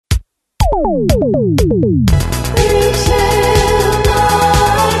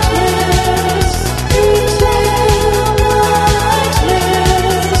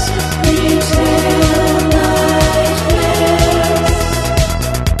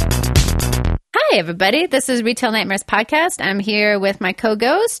Hi, everybody. This is Retail Nightmares Podcast. I'm here with my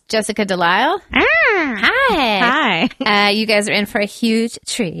co-ghost, Jessica Delisle. Hi. Hi. You guys are in for a huge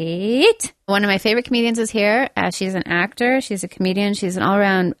treat. One of my favorite comedians is here. She's an actor. She's a comedian. She's an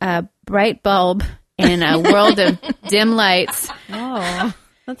all-around bright bulb in a world of dim lights. Oh,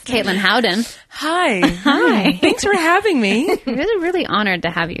 that's Caitlin Howden. Hi. Hi. Thanks for having me. We're really, really honored to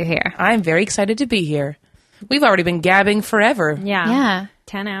have you here. I'm very excited to be here. We've already been gabbing forever. Yeah.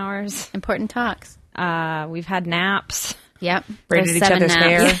 10 hours. Important talks. We've had naps. Yep. Braided There's each 7 other's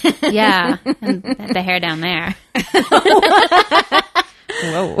naps. hair. Yeah. And the hair down there.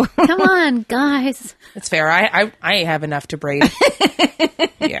 Whoa. Come on, guys. It's fair. I have enough to braid.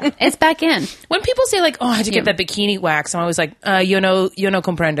 Yeah. It's back in. When people say like, "Oh, I had to get that bikini wax," I'm always like, "Yo no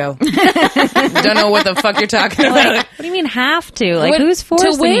comprendo." Don't know what the fuck you're talking about. What do you mean have to? Like, who's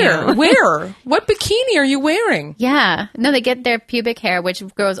forcing to wear? you? Where? What bikini are you wearing? Yeah. No, they get their pubic hair, which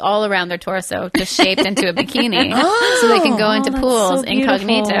grows all around their torso, just shaped into a bikini. So they can go into that's pools so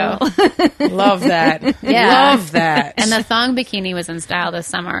incognito. Love that. Yeah. Love that. And the thong bikini was in style this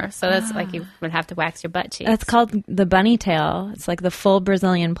summer. So that's like you would have to wax your butt cheeks. That's called the bunny tail. It's like the full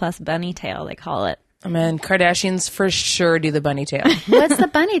Brazilian plus bunny tail, they call it. Oh, man, Kardashians for sure do the bunny tail. What's the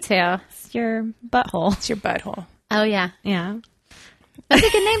bunny tail? It's your butthole. It's your butthole. Oh, yeah. Yeah. What's a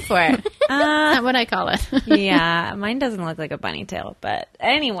good name for it? Not what I call it. Yeah. Mine doesn't look like a bunny tail, but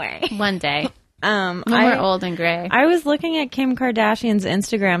anyway. One day. When we're old and gray. I was looking at Kim Kardashian's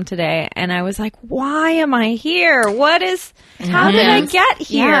Instagram today, and I was like, why am I here? How did I get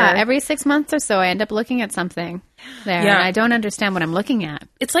here? Yeah, every 6 months or so, I end up looking at something there, Yeah. and I don't understand what I'm looking at.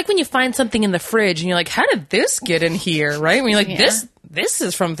 It's like when you find something in the fridge and you're like, "How did this get in here?" Right? When you're like, Yeah. "This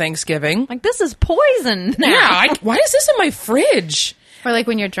is from Thanksgiving." Like, this is poison now. Yeah, why is this in my fridge? Or like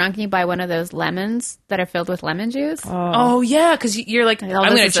when you're drunk and you buy one of those lemons that are filled with lemon juice. Oh yeah, because you're like, Oh, I'm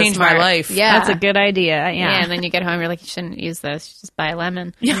this going is to so change my smart. life. Yeah. That's a good idea. Yeah. Yeah, and then you get home, you're like, you shouldn't use this. Just buy a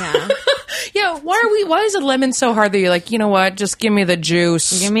lemon. Yeah. Yeah. Why is a lemon so hard that you're like, you know what? Just give me the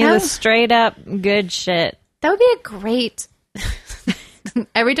juice. Give me the straight up good shit. That would be a great...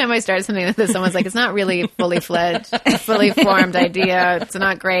 Every time I start something like this, someone's like, it's not really fully fledged, fully formed idea. It's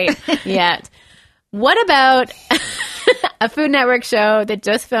not great yet. What about a Food Network show that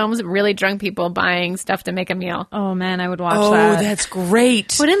just films really drunk people buying stuff to make a meal? Oh, man, I would watch Oh, that. that's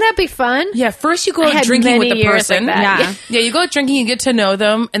great. Wouldn't that be fun? Yeah, first you go I out had drinking with many the years person. like that. Yeah. You go out drinking, you get to know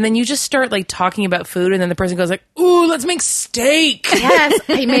them, and then you just start like talking about food, and then the person goes like, "Ooh, let's make steak." Yes.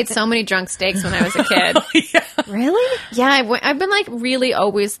 I made so many drunk steaks when I was a kid. Yeah. Really? Yeah, I've been like really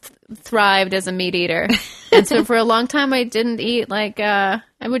always thrived as a meat eater. And so for a long time I didn't eat I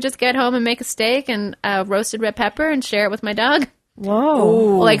would just get home and make a steak and roasted red pepper and share it with my dog.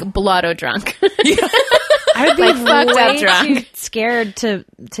 Whoa. Like blotto drunk. I would be Like, fucked up way drunk. too scared to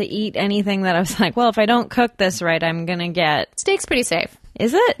eat anything that I was like, well, if I don't cook this right, I'm going to get... Steak's pretty safe.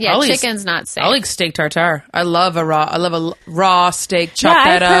 Is it? Yeah, I'll eat- chicken's not safe. I like steak tartare. I love a raw steak. Chop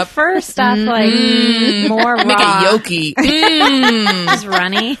Yeah, that I up. prefer stuff like more raw. Make it yolky. Just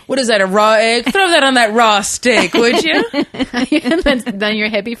runny. What is that? A raw egg? Throw that on that raw steak, would you? And then your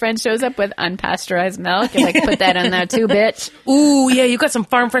hippie friend shows up with unpasteurized milk. You're like, put that in there too, bitch. Ooh, yeah, you got some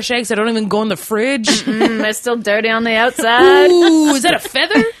farm fresh eggs that don't even go in the fridge. They're still dirty on the outside. Ooh, is that a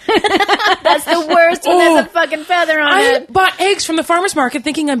feather? That's the worst when there's a fucking feather on I it. bought eggs from the farmer's market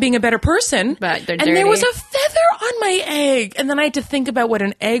thinking I'm being a better person. But they're and there dirty. was a feather on my egg. And then I had to think about what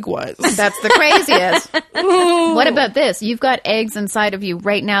an egg was. That's the craziest. What about this? You've got eggs inside of you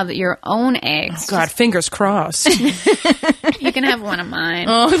right now that your own eggs. God, fingers crossed. You can have one of mine.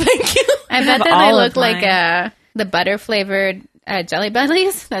 Oh, thank you. I bet have that they all of look like mine. the butter flavored Jelly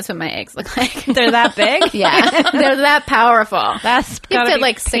Bellies. That's what my eggs look like. They're that big? Yeah, they're that powerful. That's You gotta fit be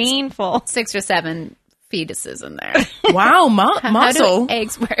like painful. 6 or 7 fetuses in there. Wow, How muscle. do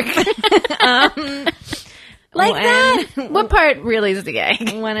eggs work? Like that? What part really is the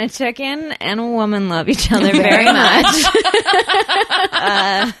egg? When a chicken and a woman love each other very much,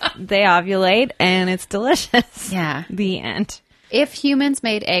 they ovulate and it's delicious. Yeah. The end. If humans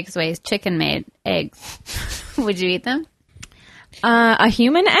made eggs ways chicken made eggs, would you eat them? A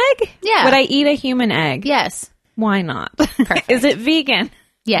human egg? Yeah. Would I eat a human egg? Yes. Why not? Perfect. Is it vegan?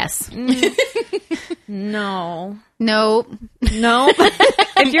 Yes. No. No. No.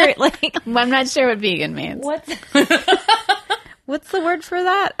 If you're like, I'm not sure what vegan means. what's What's the word for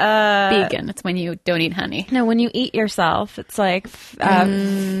that? Vegan. It's when you don't eat honey. No, when you eat yourself, it's like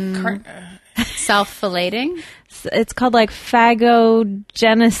Self-fillating. it's called like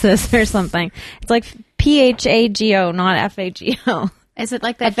phagogenesis or something. It's like PHAGO, not FAGO. Is it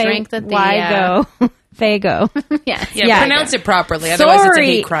like that drink that the Fago? yeah. Yeah, pronounce it properly. Otherwise, it's a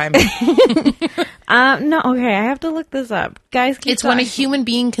hate crime. No, okay, I have to look this up, guys. It's when a human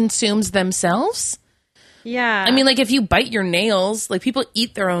being consumes themselves. Yeah, I mean, like if you bite your nails, like people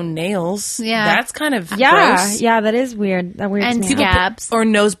eat their own nails. Yeah. That's kind of yeah, gross. yeah, that is weird. That weirds And me out. scabs. Or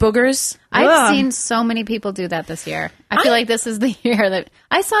nose boogers. I've Ugh. seen so many people do that this year. I feel like this is the year that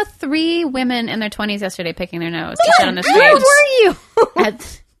I saw 3 women in their 20s yesterday picking their nose just out on the street. Where were you?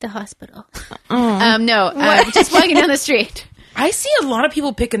 At the hospital. Just walking down the street. I see a lot of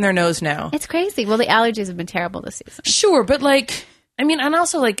people picking their nose now. It's crazy. Well, the allergies have been terrible this season. Sure, but like, I mean, and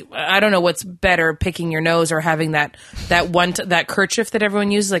also like, I don't know what's better, picking your nose or having that kerchief that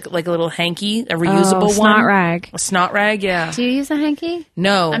everyone uses, like a little hanky, a reusable one. Snot rag. A snot rag, yeah. Do you use a hanky?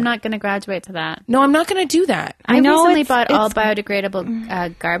 No. I'm not going to graduate to that. No, I'm not going to do that. I know recently it's- bought all it's-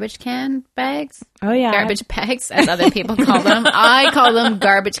 biodegradable garbage can bags. Oh yeah, Garbage bags, as other people call them. I call them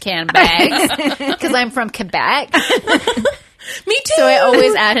garbage can bags because I'm from Quebec. Me too. So I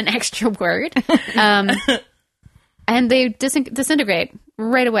always add an extra word. And they disintegrate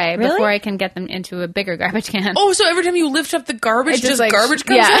right away Really? before I can get them into a bigger garbage can. Oh, so every time you lift up the garbage, It just, just like, garbage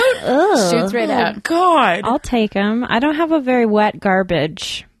comes yeah. out? Shoots right Oh, out. God. I'll take them. I don't have a very wet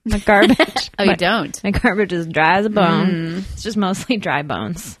garbage. My garbage. Oh, you don't? My garbage is dry as a bone. It's just mostly dry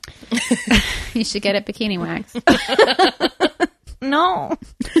bones. You should get it bikini wax. No, No,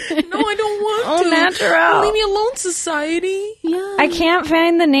 I don't want to. natural. Leave me alone, society. Yeah. I can't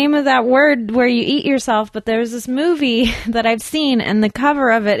find the name of that word where you eat yourself, but there's this movie that I've seen, and the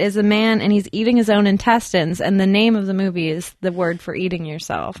cover of it is a man, and he's eating his own intestines, and the name of the movie is the word for eating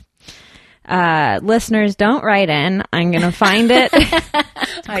yourself. Listeners, don't write in. I'm going to find it.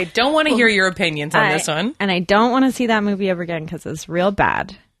 I don't want to hear your opinions on this one. And I don't want to see that movie ever again because it's real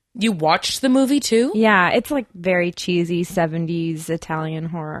bad. You watched the movie too? Yeah, it's like very cheesy 70s Italian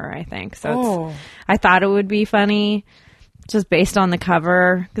horror, I think. So Oh. it's, I thought it would be funny just based on the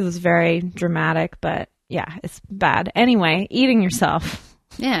cover because it's very dramatic, but yeah, it's bad. Anyway, eating yourself.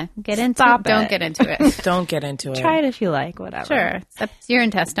 Yeah. Get into Stop it. Don't it. get into it. Don't get into it. Try it if you like, whatever. Sure. It's your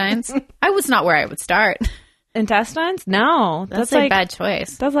intestines. I was not where I would start. Intestines? No. That's a like bad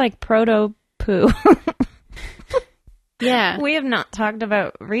choice. That's like proto poo. Yeah. We have not talked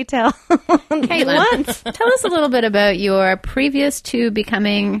about retail. Caitlin, tell us a little bit about your previous to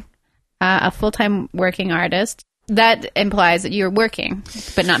becoming a full-time working artist. That implies that you're working,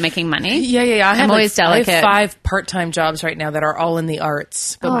 but not making money. Yeah. I have always I have delicate. 5 part-time jobs right now that are all in the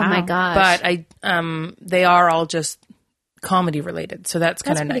arts. But, Oh, my gosh. But they are all just comedy related, so that's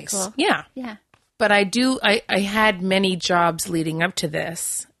kind of pretty nice. cool. Yeah. Yeah. But I had many jobs leading up to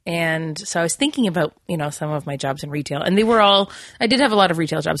this. And so I was thinking about, some of my jobs in retail, and I did have a lot of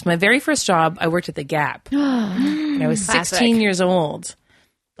retail jobs. My very first job, I worked at the Gap. And I was 16 years old.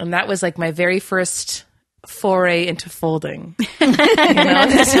 And that was like my very first foray into folding.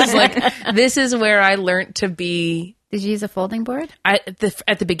 This is where I learned to be. Did you use a folding board? At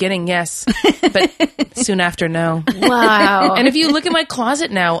the beginning, yes, but soon after, no. Wow. And if you look at my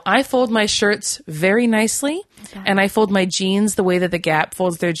closet now, I fold my shirts very nicely, and I fold my jeans the way that the Gap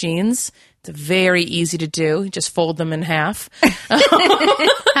folds their jeans. It's very easy to do. You just fold them in half.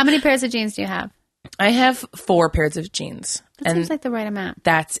 How many pairs of jeans do you have? I have 4 pairs of jeans, That and seems like the right amount.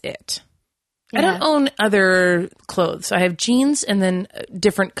 that's it. I Yeah. don't own other clothes. I have jeans and then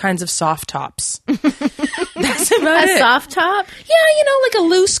different kinds of soft tops. That's about A it. soft top? Yeah, like a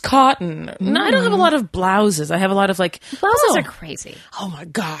loose cotton. No, I don't have a lot of blouses. I have a lot of Blouses are crazy. Oh my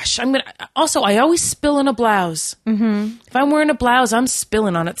gosh. I always spill in a blouse. Mm-hmm. If I'm wearing a blouse, I'm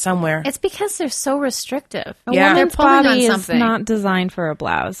spilling on it somewhere. It's because they're so restrictive. Yeah. They're woman's pulling on body is something. not designed for a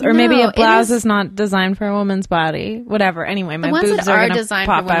blouse, or maybe No, a blouse it is not designed for a woman's body. Whatever. Anyway, my the ones boobs that are gonna designed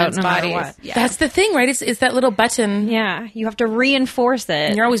pop for out women's no matter bodies. what. Yeah. That's the thing, right? It's that little button, Yeah, you have to reinforce it.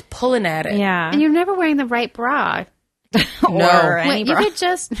 and you're always pulling at it. Yeah, And you're never wearing the right bra. No. or any Wait, you bra. could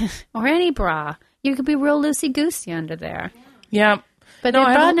just, or any bra. You could be real loosey-goosey under there. Yeah. But No, the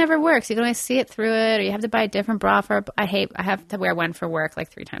I bra don't- never works. You can always see it through it, or you have to buy a different bra for. I have to wear one for work like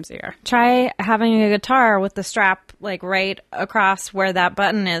 3 times a year. Try having a guitar with the strap like right across where that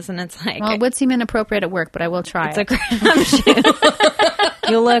button is, and it's like Well, it would seem inappropriate at work, but I will try it's a it. crapshoot.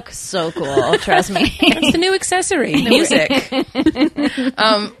 You look so cool. Trust me. It's the new accessory, music.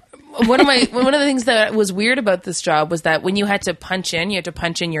 One of the things that was weird about this job was that when you had to punch in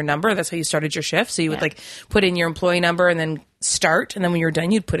your number. That's how you started your shift. So you would put in your employee number and then start, and then when you're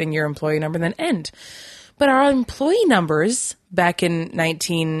done, you'd put in your employee number and then end. But our employee numbers back in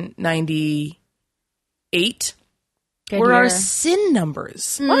 1998 were our SIN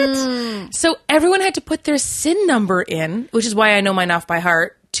numbers. What? So everyone had to put their SIN number in, which is why I know mine off by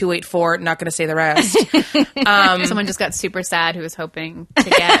heart. 284, not going to say the rest. Someone just got super sad who was hoping to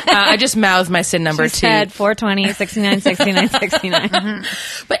get. I just mouthed my SIN number She said 420, 69, 69, 69.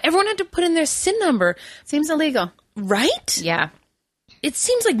 But everyone had to put in their SIN number. Seems illegal. Right? Yeah. It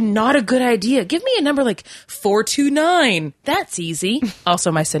seems like not a good idea. Give me a number like 429. That's easy.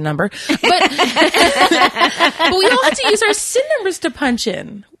 Also my SIN number. But, but we all have to use our SIN numbers to punch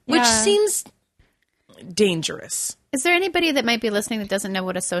in, which seems dangerous. Is there anybody that might be listening that doesn't know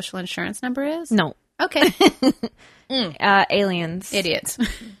what a social insurance number is? No. Okay. Aliens. Idiots.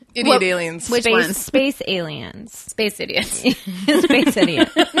 Idiot aliens. Which ones? Space aliens. Space idiots. Space idiot.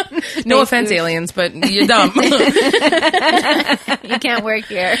 No offense, aliens, but you're dumb. You can't work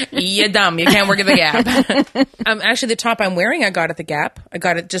here. You're dumb. You can't work at the Gap. Actually, the top I'm wearing, I got at the Gap. I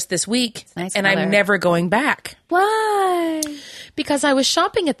got it just this week. Nice and color. I'm never going back. Why? Because I was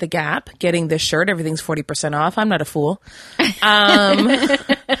shopping at the Gap, getting this shirt. Everything's 40% off. I'm not a fool.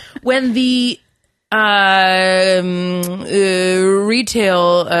 When the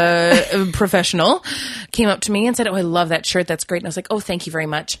retail professional came up to me and said, "Oh, I love that shirt. That's great." And I was like, "Oh, thank you very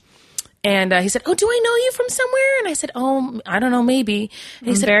much." And he said, "Oh, do I know you from somewhere?" And I said, "Oh, I don't know, maybe." And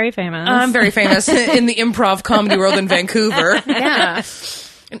he said, Very famous. "I'm very famous in the improv comedy world in Vancouver." Yeah.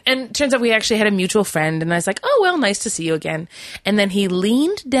 And it turns out we actually had a mutual friend, and I was like, "Oh, well, nice to see you again." And then he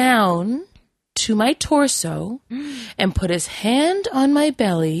leaned down to my torso and put his hand on my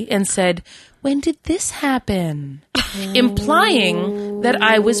belly and said, "When did this happen?" Implying that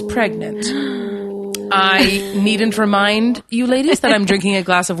I was pregnant. I needn't remind you ladies that I'm drinking a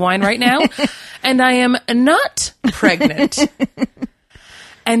glass of wine right now, and I am not pregnant.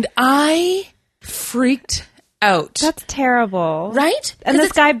 And I freaked out. That's terrible. Right? And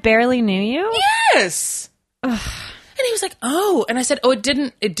this guy barely knew you? Yes. And he was like, "Oh," and I said, "Oh, it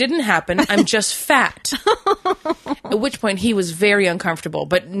didn't happen. I'm just fat." At which point he was very uncomfortable,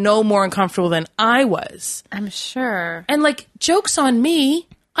 but no more uncomfortable than I was. I'm sure. And like, joke's on me.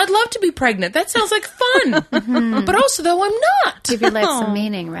 I'd love to be pregnant. That sounds like fun. But also, though, I'm not. Give your life some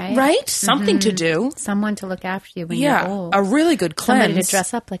meaning, right? Right? Something to do. Someone to look after you when Yeah. you're old. A really good cleanse. Somebody to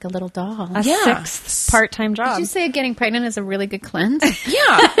dress up like a little doll. A Yeah. 6th part-time job. Did you say getting pregnant is a really good cleanse?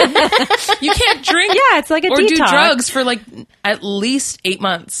 Yeah. You can't drink Yeah, it's like a or detox. do drugs for like at least 8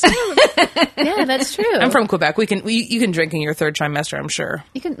 months. Yeah, that's true. I'm from Quebec. You can drink in your third trimester, I'm sure.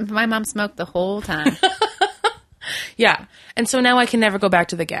 My mom smoked the whole time. Yeah. And so now I can never go back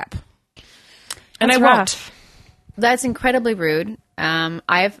to the Gap. And That's I won't. rough. That's incredibly rude.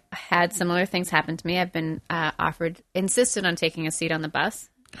 I've had similar things happen to me. I've been insisted on taking a seat on the bus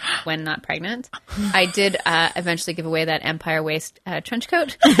when not pregnant. I did eventually give away that Empire Waist trench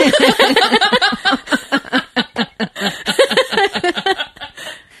coat.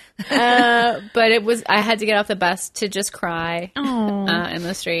 But I had to get off the bus to just cry in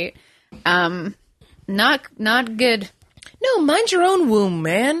the street. Not good. No, mind your own womb,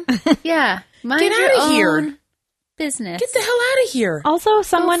 man. Yeah. Mind Get your out of here. own business. Get the hell out of here. Also,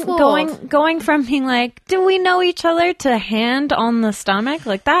 someone fooled. going from being like, "Do we know each other?" to hand on the stomach,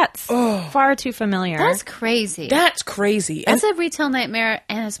 like that's far too familiar. That's crazy. That's crazy. That's a retail nightmare,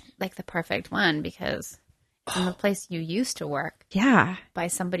 and it's like the perfect one because in the place you used to work yeah, by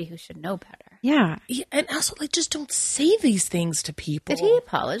somebody who should know better. yeah. And also, like, just don't say these things to people. Did he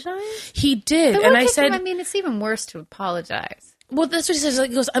apologize? He did. But And what I gives him- said, I mean, it's even worse to apologize. well, that's what he says. Like,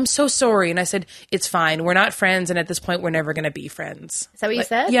 he goes, "I'm so sorry." And I said, "It's fine. We're not friends. And at this point, we're never going to be friends." Is that what you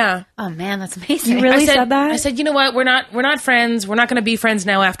said? Yeah. Oh man, that's amazing. You really I said that? I said, "You know what? We're not friends. We're not going to be friends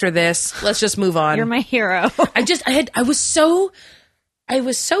now after this. Let's just move on." You're my hero. I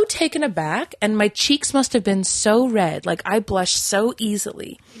was so taken aback, and my cheeks must have been so red, like I blushed so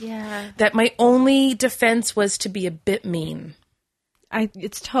easily, Yeah. that my only defense was to be a bit mean.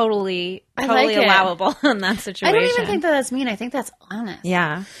 It's totally I like it. allowable in that situation. I don't even think that's mean. I think that's honest.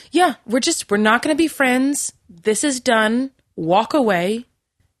 Yeah. Yeah, we're not going to be friends. This is done. Walk away.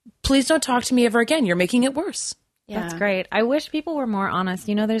 Please don't talk to me ever again. You're making it worse. Yeah. That's great. I wish people were more honest.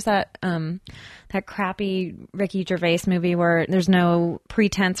 You know, there's that that crappy Ricky Gervais movie where there's no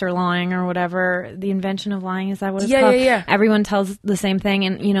pretense or lying or whatever. The Invention of Lying, is that what it's called? Yeah. Everyone tells the same thing,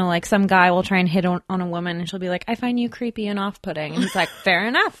 and you know, like some guy will try and hit on a woman, and she'll be like, "I find you creepy and off-putting," and he's like, "Fair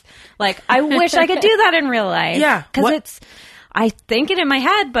enough." Like, I wish I could do that in real life. Yeah. because I think it in my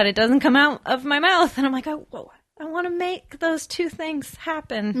head, but it doesn't come out of my mouth, and I'm like, I want to make those two things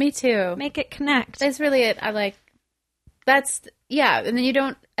happen. Me too. Make it connect. That's really it. I like that's, yeah. And then you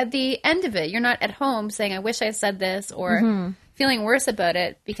don't, at the end of it, you're not at home saying, I wish I said this, or feeling worse about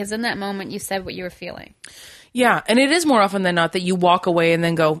it, because in that moment you said what you were feeling. Yeah, and it is more often than not that you walk away and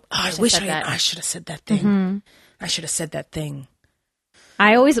then go, I wish said that. I should have said that thing. I should have said that thing.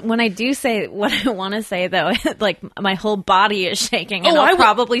 I always, when I do say what I want to say, though, like my whole body is shaking, and Oh, I'll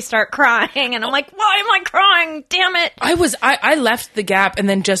probably start crying, and I'm like, why am I crying? Damn it! I left the Gap and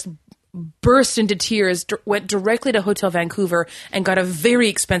then just burst into tears, went directly to Hotel Vancouver and got a very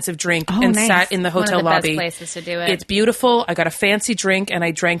expensive drink and nice. sat in the hotel One of the lobby. best places to do it. It's beautiful. I got a fancy drink and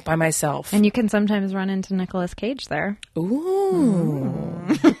I drank by myself. And you can sometimes run into Nicolas Cage there. Ooh.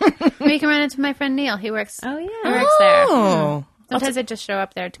 Or you can run into my friend Neil. He works. Oh, He yeah. works there. Oh. Sometimes I just show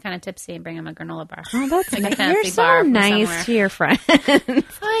up there to kind of tipsy and bring him a granola bar. Oh, that's Like a nice. fancy You're so bar from nice somewhere. to your friend.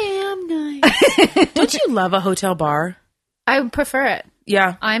 I am nice. Don't you love a hotel bar? I prefer it.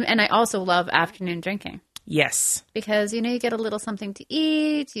 Yeah. And I also love afternoon drinking Yes. because you get a little something to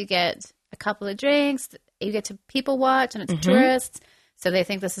eat, you get a couple of drinks, you get to people watch, and it's tourists, so they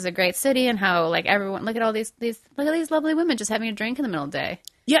think this is a great city and how like everyone look at all these look at these lovely women just having a drink in the middle of the day.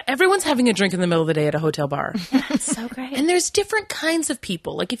 Yeah, everyone's having a drink in the middle of the day at a hotel bar. It's so great. And there's different kinds of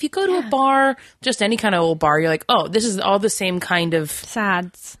people. Like if you go to a bar, just any kind of old bar, you're like, oh, this is all the same kind of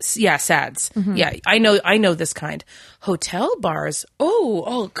Sads. sads. Yeah, I know this kind. Hotel bars,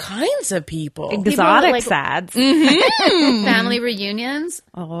 all kinds of people. Exotic like- sads. Family reunions.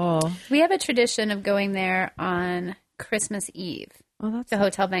 Oh. We have a tradition of going there on Christmas Eve. Oh, that's The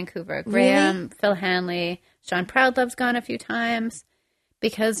Hotel Vancouver. Graham, Phil Hanley, Sean Proudlove's gone a few times.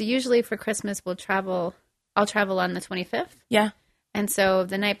 Because usually for Christmas I'll travel on the 25th. Yeah. And so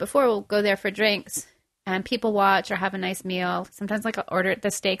the night before we'll go there for drinks and people watch or have a nice meal. Sometimes like I'll order the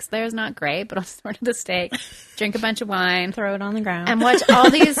steaks there is not great, but I'll just order the steak, drink a bunch of wine, throw it on the ground. and watch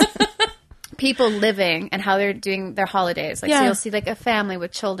all these people living and how they're doing their holidays. Like so Yeah. you'll see like a family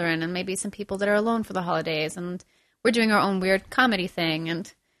with children and maybe some people that are alone for the holidays, and we're doing our own weird comedy thing,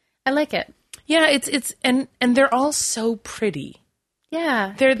 and I like it. Yeah, it's and they're all so pretty.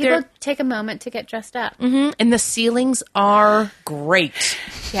 Yeah. They're- people they're- take a moment to get dressed up. And the ceilings are great.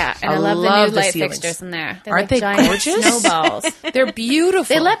 Yeah, and I I love the love new the light ceilings. fixtures in there. They're Aren't like they giant gorgeous? snowballs. They're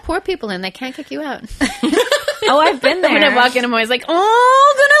beautiful. They let poor people in. They can't kick you out. Oh, I've been there. When I walk in, I'm always like,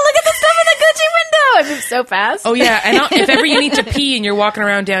 oh, gonna look at the stuff in the Gucci window. I move so fast. Oh yeah, and if ever you need to pee and you're walking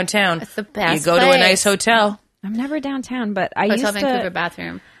around downtown, It's the best you go to a place. nice hotel. I'm never downtown, but I Hotel used Vancouver to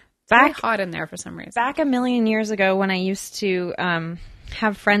bathroom. It's very back hot in there for some reason. back a million years ago when I used to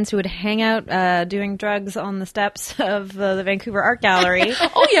have friends who would hang out doing drugs on the steps of the Vancouver Art Gallery.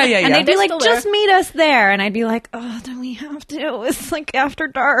 Oh yeah. And they'd be like, still just meet us there. And I'd be like, oh, do we have to? It's like after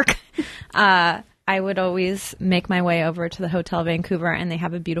dark. I would always make my way over to the Hotel Vancouver, and they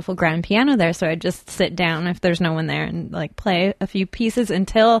have a beautiful grand piano there. So I'd just sit down if there's no one there and like play a few pieces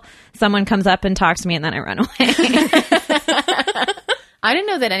until someone comes up and talks to me, and then I run away. I didn't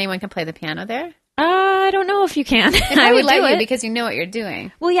know that anyone can play the piano there. I don't know if you can. They I probably would let do you it. because you know what you're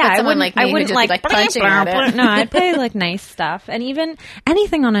doing. Well, yeah, But I someone wouldn't like me I would wouldn't just like, be like punching at it. No, I'd play like nice stuff, and even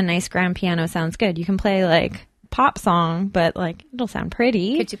anything on a nice grand piano sounds good. You can play like pop song, but like it'll sound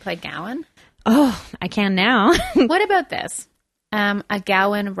pretty. Could you play Gowan? Oh, I can now. What about this? A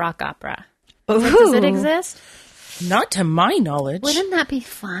Gowan rock opera. Does it exist? Not to my knowledge. Wouldn't that be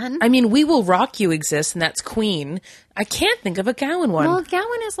fun? I mean, We Will Rock You exists, and that's Queen. I can't think of a Gowan one. Well,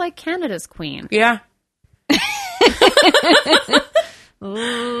 Gowan is like Canada's queen. Yeah.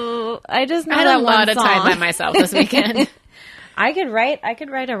 Ooh, I just know I had that a lot one of song. time by myself this weekend. I could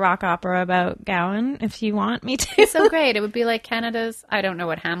write a rock opera about Gowan if you want me to. It's so great. It would be like Canada's. I don't know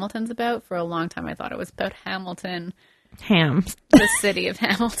what Hamilton's about. For a long time, I thought it was about Hamilton, Ham. the city of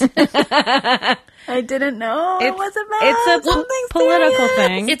Hamilton. I didn't know it was about. It's a political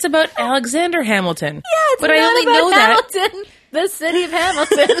thing. It's about Alexander Hamilton. Yeah, it's but not I only about know that. Hamilton, the city of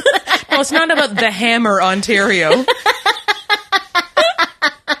Hamilton. Well, it's not about the Hammer, Ontario.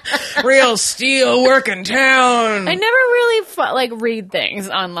 Real steel working town. I never really read things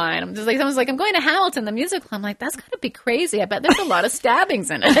online. I'm just like, someone's like, I'm going to Hamilton, the musical. I'm like, that's gotta be crazy. I bet there's a lot of stabbings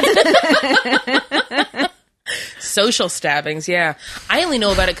in it. Social stabbings, yeah. I only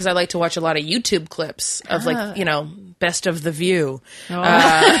know about it because I like to watch a lot of YouTube clips of Best of the View.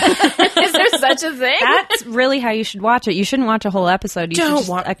 Is there such a thing? That's really how you should watch it. You shouldn't watch a whole episode. You should Don't just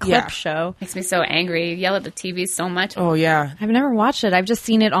wa- a clip yeah. show. Makes me so angry. You yell at the TV so much. Oh, yeah. I've never watched it. I've just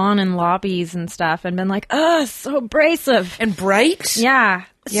seen it on in lobbies and stuff and been like, oh, so abrasive. And bright? Yeah.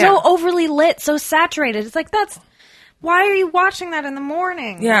 Yeah. So overly lit, so saturated. It's like, that's Why are you watching that in the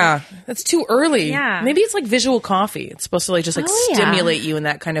morning? Yeah, that's too early. Yeah. Maybe it's like visual coffee. It's supposed to like just like yeah. stimulate you in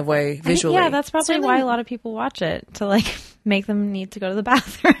that kind of way visually. Yeah, that's probably why a lot of people watch it, to like make them need to go to the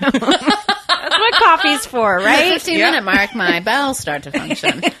bathroom. That's what coffee's for, At the right? 15-minute mark, my bowels start to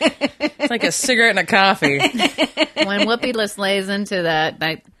function. It's like a cigarette and a coffee. When Whoopi just lays into that,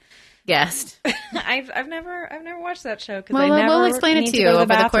 I guessed. I've never watched that show because Well, I never we'll explain it need to you go over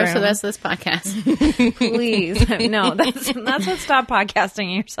the the course of bathroom. this podcast. Please, no. That's what Stop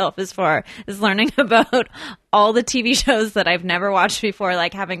Podcasting Yourself is for. Is learning about all the TV shows that I've never watched before,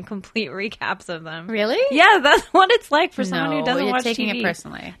 like having complete recaps of them. Really? Yeah, that's what it's like for someone who No, doesn't you're watch taking TV. it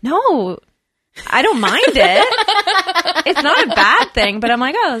personally. No, I don't mind it. It's not a bad thing, but I'm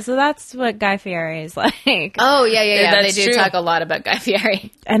like, oh, so that's what Guy Fieri is like. Oh, yeah. They that's do true. talk a lot about Guy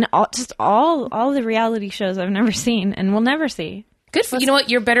Fieri. And all the reality shows I've never seen and will never see. Good for you. Know what?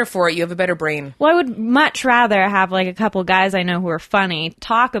 You're better for it. You have a better brain. Well, I would much rather have like a couple guys I know who are funny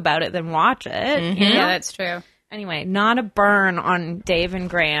talk about it than watch it. You know? Yeah, that's true. Anyway, not a burn on Dave and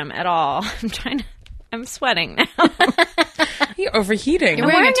Graham at all. I'm sweating now. You're overheating. You're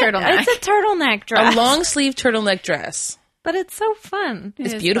wearing a turtleneck. It's a turtleneck dress. A long sleeve turtleneck dress. But it's so fun.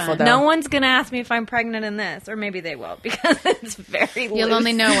 It's is beautiful, fun. though. No one's going to ask me if I'm pregnant in this, or maybe they will, because it's very loose. You'll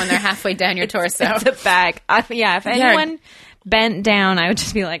only know when they're halfway down your torso. It's a bag. If anyone bent down, I would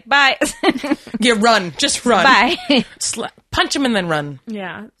just be like, bye. Yeah, run. Just run. Bye. Punch him and then run.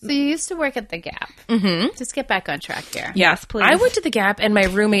 Yeah. So you used to work at the Gap. Mm-hmm. Just get back on track here. Yes, please. I worked at the Gap, and my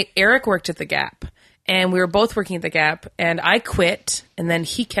roommate Eric worked at the Gap. And we were both working at the Gap, and I quit, and then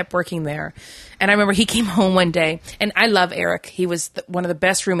he kept working there. And I remember he came home one day, and I love Eric. He was one of the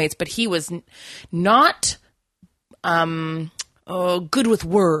best roommates, but he was not good with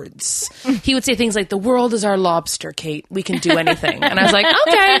words. He would say things like, "The world is our lobster, Kate. We can do anything." And I was like,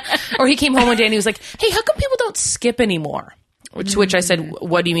 okay. Or he came home one day, and he was like, "Hey, how come people don't skip anymore?" Which I said,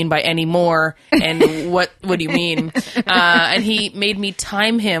 "What do you mean by anymore? And what do you mean?" And he made me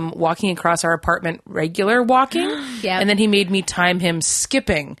time him walking across our apartment, regular walking. Yeah. And then he made me time him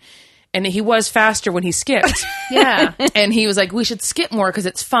skipping. And he was faster when he skipped. Yeah. And he was like, "We should skip more because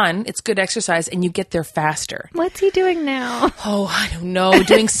it's fun. It's good exercise and you get there faster." What's he doing now? Oh, I don't know.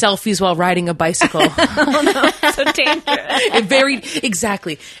 Doing selfies while riding a bicycle. So dangerous. It varied.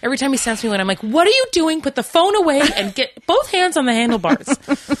 Exactly. Every time he sends me one, I'm like, "What are you doing? Put the phone away and get both hands on the handlebars."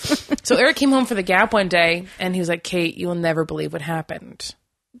 So Eric came home for the Gap one day and he was like, "Kate, you'll never believe what happened.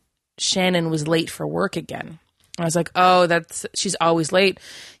 Shannon was late for work again." I was like, "Oh, she's always late."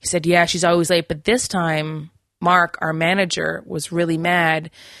 He said, "Yeah, she's always late. But this time, Mark, our manager, was really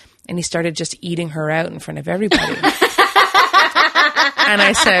mad and he started just eating her out in front of everybody." And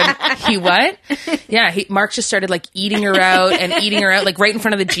I said, "He what?" Yeah, Mark just started like eating her out like right in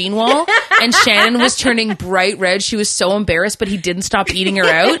front of the jean wall. And Shannon was turning bright red. She was so embarrassed, but he didn't stop eating her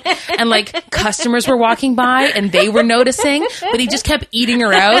out. And like customers were walking by and they were noticing, but he just kept eating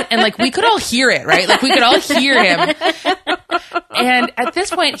her out. And like we could all hear it, right? Like we could all hear him. And at this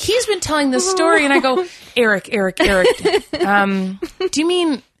point, he's been telling this story, and I go, Eric, do you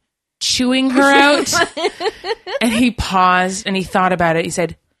mean chewing her out?" And he paused and he thought about it. He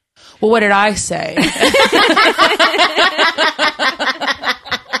said, "Well, what did I say?"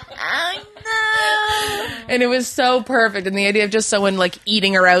 And it was so perfect. And the idea of just someone like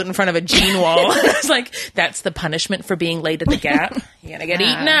eating her out in front of a jean wall. It's like, that's the punishment for being late at the Gap. You're going to get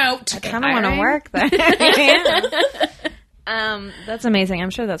eaten out. I kind of want to work there. Yeah. That's amazing.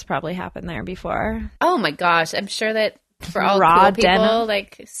 I'm sure that's probably happened there before. Oh my gosh. I'm sure that for all Raw cool people, denim.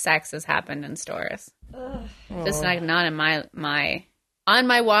 like sex has happened in stores. Just like not in my on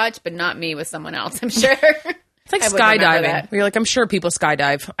my watch, but not me with someone else, I'm sure. It's like I would remember skydiving. that. Where you're like, I'm sure people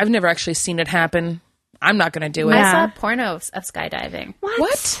skydive. I've never actually seen it happen. I'm not going to do it. Yeah. I saw pornos of skydiving.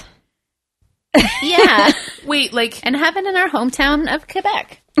 What? Yeah. Wait, like, And happened in our hometown of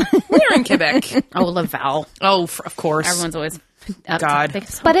Quebec. we're in Quebec. Oh, Laval. Oh, of course. Everyone's always up God. they're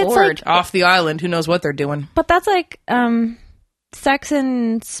so But it's bored. Off the island. Who knows what they're doing? But that's like sex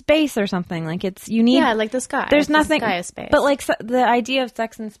in space or something. Like it's you need. Yeah, like the sky. There's The nothing. sky is space. But like the idea of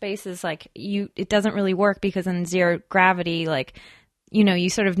sex in space is like it doesn't really work because in zero gravity, like you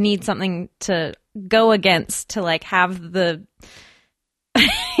sort of need something to go against to like have the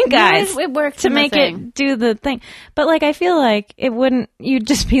guys it works to in the make thing. it do the thing. But like I feel like it wouldn't. You'd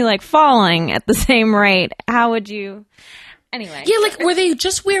just be like falling at the same rate. How would you? Anyway. Yeah, like, were they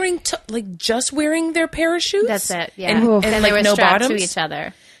just wearing their parachutes? That's it. Yeah, And they like were no strapped bottoms? to each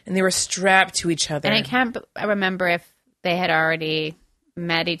other. And they were strapped to each other. And I can't remember if they had already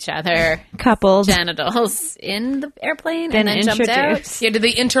met each other Couples. genitals in the airplane Been and then jumped out. introduced. Yeah, did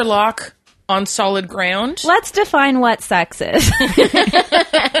they interlock on solid ground. Let's define what sex is.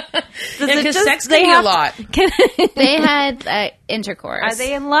 Because sex can be a lot. They had intercourse. Are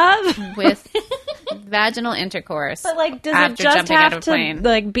they in love? With vaginal intercourse? But like, does it after just jumping out have of a to plane.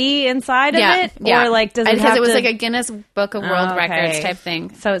 like be inside Yeah, of it, yeah. or like does it because have it was to? like a Guinness Book of World Oh, Records okay. type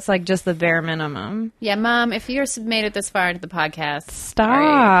thing. So it's like just the bare minimum. Yeah, Mom, if you're made it this far into the podcast, Stop.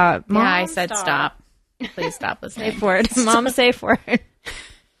 sorry. Mom, Yeah, I said stop. Please stop listening. Safe word. Mom, safe word.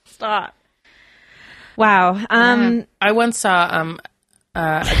 Stop. Wow. I once saw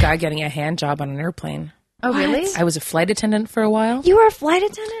a guy getting a hand job on an airplane. Oh, really? I was a flight attendant for a while. You were a flight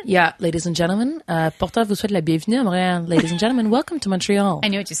attendant? Yeah, ladies and gentlemen, porteur vous souhaite la bienvenue à Montréal. Ladies and gentlemen, welcome to Montreal. I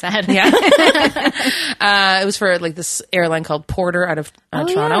knew what you said. Yeah. It was for like this airline called Porter out of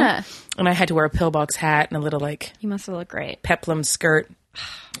Toronto. yeah. And I had to wear a pillbox hat and a little like You must have looked great. peplum skirt.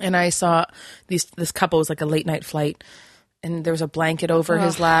 And I saw this couple, it was like a late night flight, and there was a blanket over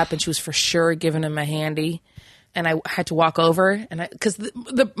his lap, and she was for sure giving him a handy. And I had to walk over, and because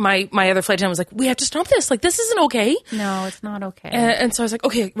my other flight attendant was like, "We have to stop this. Like, this isn't okay." No, it's not okay. And so I was like,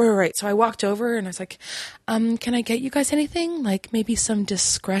 "Okay, right." So I walked over, and I was like, "Can I get you guys anything? Like maybe some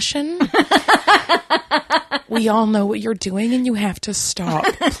discretion? We all know what you're doing, and you have to stop,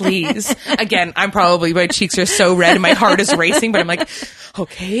 please." Again, my cheeks are so red, and my heart is racing, but I'm like,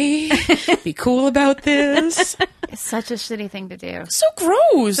 "Okay, be cool about this." It's such a shitty thing to do. So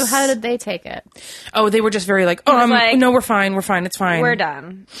gross. So how did they take it? Oh, they were just very like, like, no, we're fine, it's fine. We're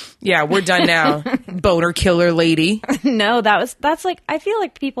done. Yeah, we're done now. Boner killer lady. No, that's like, I feel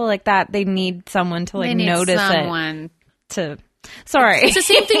like people like that, they need someone to like They need notice someone. it to. Sorry. It's the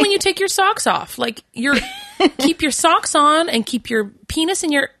same thing when you take your socks off. Like keep your socks on and keep your penis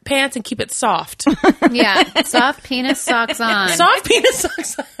in your pants and keep it soft. Yeah, soft penis socks on. Soft penis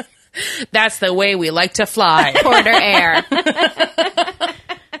socks on. That's the way we like to fly. Porter Air.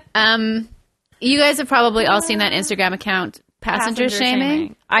 You guys have probably all seen that Instagram account, Passenger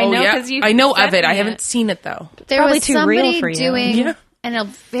Shaming. I know yeah. because you. I know of sent it. I me haven't seen it though. There Probably was too somebody real for you. doing Yeah. a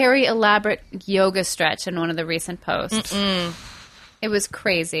very elaborate yoga stretch in one of the recent posts. It was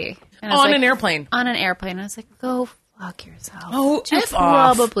crazy. And I was On like, an airplane. On an airplane. I was like, go fuck yourself. Oh, Which you F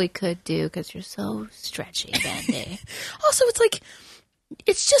off. probably could do because you're so stretchy that day. Also, it's like,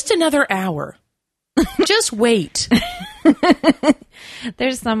 it's just another hour. Just wait.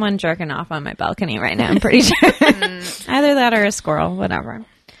 There's someone jerking off on my balcony right now. I'm pretty sure. Either that or a squirrel, whatever.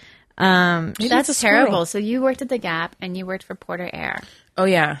 That's terrible. So you worked at the Gap and you worked for Porter Air. Oh,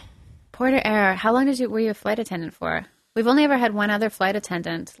 yeah. Porter Air. How long were you a flight attendant for? We've only ever had one other flight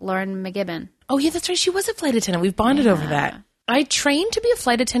attendant, Lauren McGibbon. Oh, yeah, that's right. She was a flight attendant. We've bonded over that. I trained to be a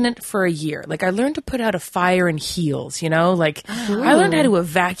flight attendant for a year. Like, I learned to put out a fire in heels, you know? Like, I learned how to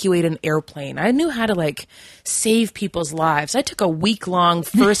evacuate an airplane. I knew how to, like, save people's lives. I took a week-long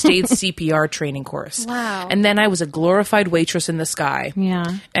first aid CPR training course. Wow. And then I was a glorified waitress in the sky. Yeah.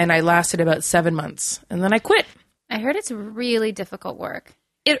 And I lasted about 7 months. And then I quit. I heard it's really difficult work.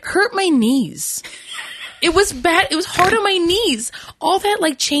 It hurt my knees. It was bad. It was hard on my knees. All that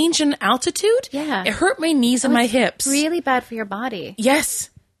like change in altitude. Yeah. It hurt my knees and my hips. Really bad for your body. Yes.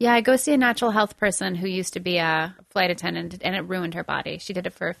 Yeah, I go see a natural health person who used to be a flight attendant, and it ruined her body. She did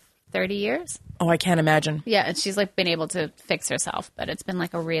it for 30 years. Oh, I can't imagine. Yeah, and she's like been able to fix herself, but it's been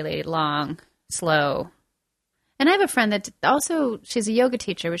like a really long, slow. And I have a friend that also, she's a yoga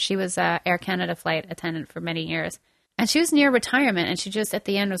teacher, but she was a Air Canada flight attendant for many years. And she was near retirement, and she just at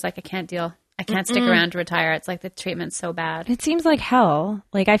the end was like, I can't stick around to retire. It's like the treatment's so bad. It seems like hell.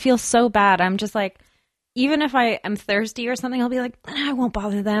 Like, I feel so bad. I'm just like, even if I am thirsty or something, I'll be like, I won't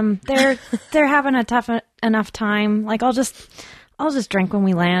bother them. They're having a tough enough time. Like, I'll just drink when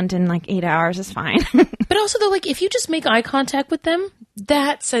we land in like 8 hours. It's fine. But also though, like if you just make eye contact with them,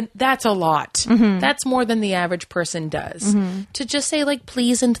 that's a lot. That's more than the average person does. To just say like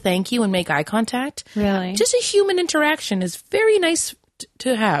please and thank you and make eye contact. Really? Just a human interaction is very nice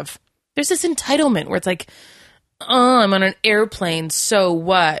to have. There's this entitlement where it's like, oh, I'm on an airplane, so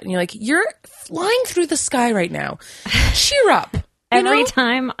what? And you're like, you're flying through the sky right now. Cheer up. Every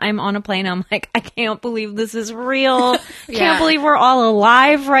time I'm on a plane, I'm like, I can't believe this is real. Yeah. Can't believe we're all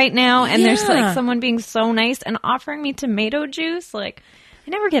alive right now. And there's Yeah. like someone being so nice and offering me tomato juice. Like, I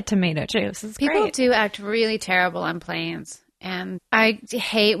never get tomato juice. It's People great. do act really terrible on planes. And I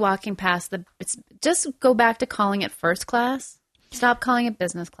hate walking past just go back to calling it first class. Stop calling it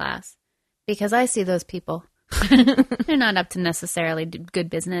business class. Because I see those people. They're not up to necessarily do good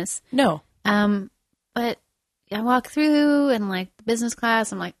business. No. But I walk through and like the business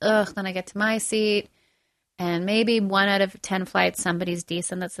class, I'm like, ugh, then I get to my seat. And maybe 1 out of 10 flights, somebody's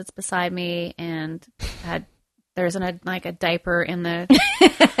decent that sits beside me and had there isn't a diaper in the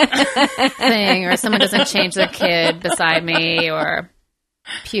thing, or someone doesn't change their kid beside me, or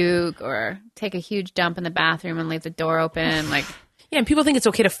puke, or take a huge dump in the bathroom and leave the door open. Like, Yeah, and people think it's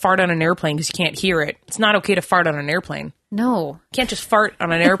okay to fart on an airplane because you can't hear it. It's not okay to fart on an airplane. no. You can't just fart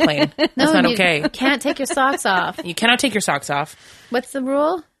on an airplane. That's No, not you okay. can't take your socks off. You cannot take your socks off. What's the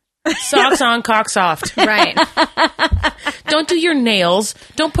rule? Socks on, cock soft. Right. Don't do your nails.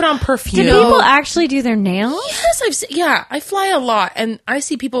 Don't put on perfume. Do people actually do their nails? Yes, I fly a lot, and I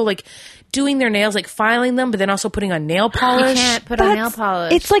see people like doing their nails, like filing them, but then also putting on nail polish. You can't put on nail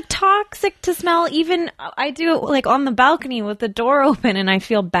polish. It's like toxic to smell. Even I do it like on the balcony with the door open, and I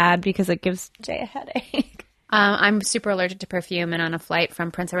feel bad because it gives Jay a headache. I'm super allergic to perfume, and on a flight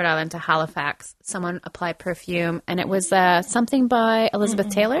from Prince Edward Island to Halifax, someone applied perfume, and it was something by Elizabeth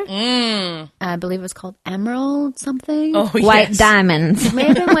Taylor. I believe it was called Emerald something. Oh, White yes. diamonds. May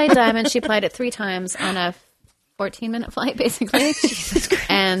have been White Diamond. She applied it 3 times on a 14-minute flight, basically. Jesus Christ.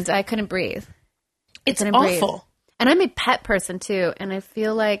 And I couldn't breathe. It's Couldn't awful. breathe. And I'm a pet person, too, and I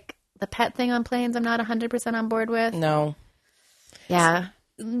feel like the pet thing on planes I'm not 100% on board with. No. Yeah.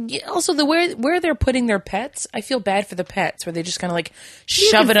 Yeah, also, the where they're putting their pets, I feel bad for the pets, where they just kind of like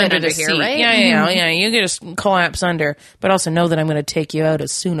shove it fit under under the here, seat. right? Yeah. You can just collapse under, but also know that I'm going to take you out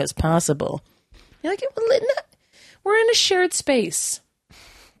as soon as possible. You're like, we're in a shared space.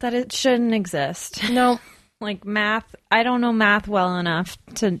 That it shouldn't exist. No, Like math, I don't know math well enough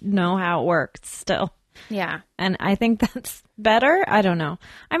to know how it works still. Yeah. And I think that's better. I don't know.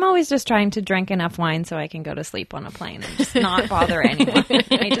 I'm always just trying to drink enough wine so I can go to sleep on a plane and just not bother anyone.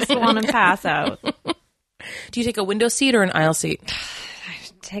 I just want to pass out. do you take a window seat or an aisle seat?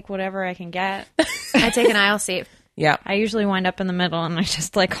 Take whatever I can get. I take an aisle seat. Yeah, I usually wind up in the middle and I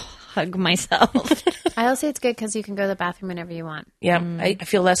just like hug myself. Aisle seat's good because you can go to the bathroom whenever you want. yeah. I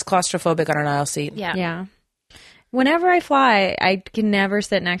feel less claustrophobic on an aisle seat. Yeah. Yeah. Whenever I fly, I can never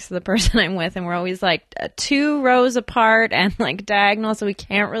sit next to the person I'm with, and we're always like 2 rows apart and like diagonal, so we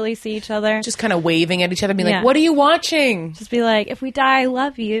can't really see each other. Just kind of waving at each other, being Yeah. like, "What are you watching?" Just be like, if we die, I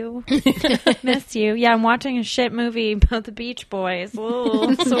love you. Miss you. Yeah, I'm watching a shit movie about the Beach Boys.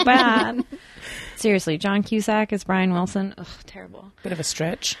 Ooh, so bad. Seriously, John Cusack is Brian Wilson. Ugh, terrible. Bit of a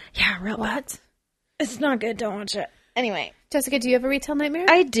stretch. Yeah, real what? It's not good. Don't watch it. Anyway. Jessica, do you have a retail nightmare?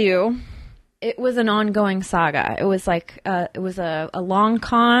 I do. It was an ongoing saga. It was like it was a long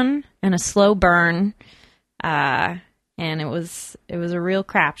con and a slow burn, and it was a real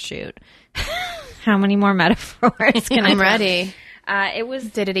crapshoot. How many more metaphors can I? I'm ready. It was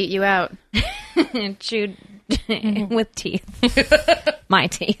Did it eat you out? chewed with teeth, my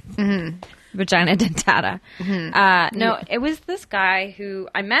teeth, vagina dentata. No, it was this guy who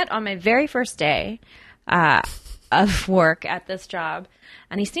I met on my very first day of work at this job.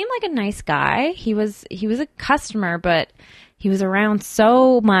 And he seemed like a nice guy. He was a customer, but he was around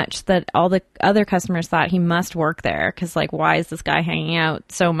so much that all the other customers thought he must work there. Because, like, why is this guy hanging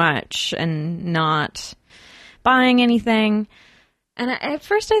out so much and not buying anything? And at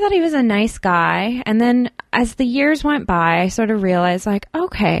first I thought he was a nice guy. And then as the years went by, I sort of realized, like,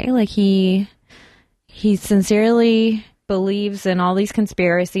 okay, like he sincerely believes in all these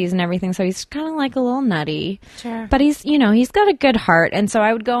conspiracies and everything, so he's kind of like a little nutty. Sure. But he's got a good heart. And so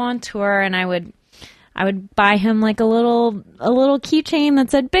I would go on tour and I would buy him like a little keychain that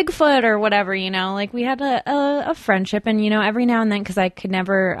said Bigfoot or whatever, like we had a friendship. And every now and then, because I could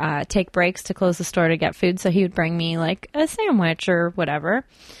never take breaks to close the store to get food, so he would bring me like a sandwich or whatever.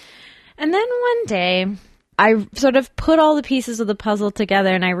 And then one day I sort of put all the pieces of the puzzle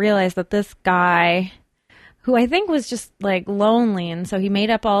together, and I realized that this guy, who I think was just like lonely, and so he made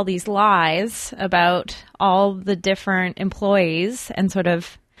up all these lies about all the different employees and sort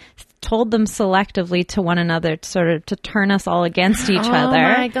of told them selectively to one another to turn us all against each other.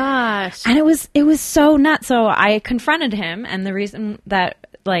 Oh my gosh. And it was so nuts. So I confronted him, and the reason that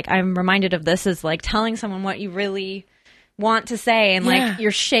like I'm reminded of this is like telling someone what you really want to say, and like you're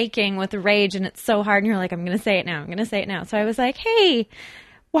shaking with rage, and it's so hard, and you're like, I'm going to say it now. So I was like, hey,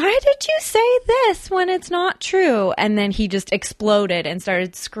 why did you say this when it's not true? And then he just exploded and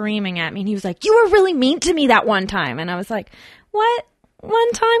started screaming at me. And he was like, you were really mean to me that one time. And I was like, what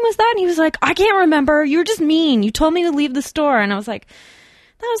one time was that? And he was like, I can't remember. You were just mean. You told me to leave the store. And I was like,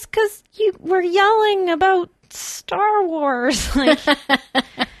 that was because you were yelling about Star Wars. Like,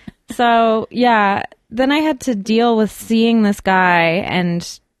 so, yeah. Then I had to deal with seeing this guy,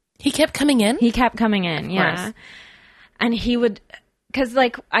 and He kept coming in. he kept coming in. Yeah. course. And he would... Because,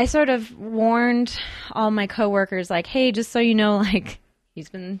 like, I sort of warned all my coworkers, like, hey, just so you know, like, he's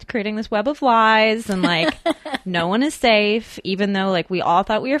been creating this web of lies and like no one is safe, even though like we all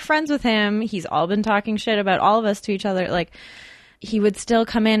thought we were friends with him. He's all been talking shit about all of us to each other. Like he would still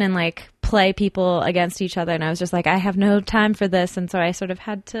come in and like play people against each other. And I was just like, I have no time for this. And so I sort of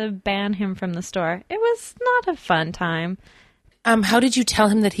had to ban him from the store. It was not a fun time. How did you tell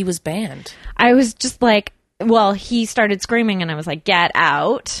him that he was banned? I was just like, well, he started screaming and I was like, get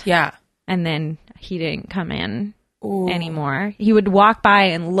out. Yeah. And then he didn't come in anymore. He would walk by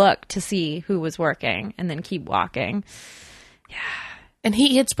and look to see who was working and then keep walking. And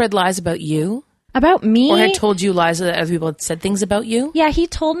he had spread lies about you? About me? Or had told you lies that other people had said things about you? Yeah, he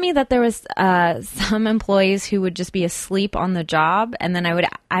told me that there was some employees who would just be asleep on the job. And then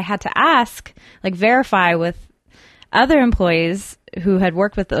I had to ask, like verify with other employees who had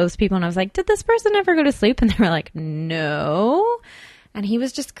worked with those people. And I was like, did this person ever go to sleep? And they were like, no. And he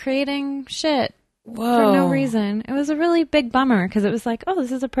was just creating shit. Whoa. For no reason. It was a really big bummer because it was like, oh,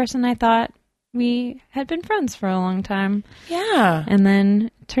 this is a person I thought we had been friends for a long time. Yeah. And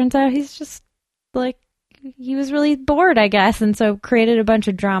then it turns out he's just like, he was really bored, I guess, and so created a bunch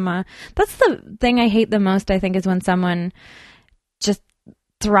of drama. That's the thing I hate the most, I think, is when someone just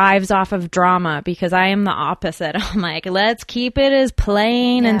thrives off of drama, because I am the opposite. I'm like, let's keep it as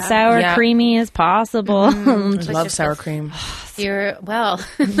plain and sour creamy as possible. I love sour cream. You're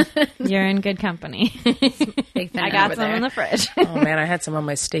You're in good company. big fan I got over some there. in the fridge. Oh man, I had some on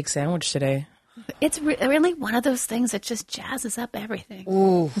my steak sandwich today. It's really one of those things that just jazzes up everything.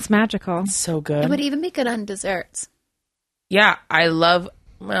 Ooh, It's magical. so It good. would even be good on desserts. Yeah, I love.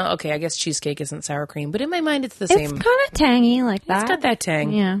 Well, okay, I guess cheesecake isn't sour cream, but in my mind, it's the same. It's kind of tangy like that. It's got that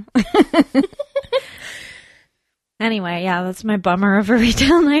tang. Yeah. Anyway, yeah, that's my bummer of a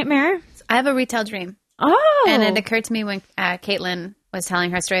retail nightmare. I have a retail dream. Oh. And it occurred to me when Caitlin was telling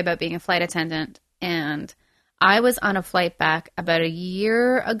her story about being a flight attendant. And I was on a flight back about a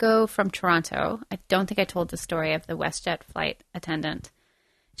year ago from Toronto. I don't think I told the story of the WestJet flight attendant.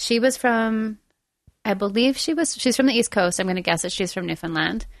 She was from, I believe she's from the East Coast. I'm going to guess that she's from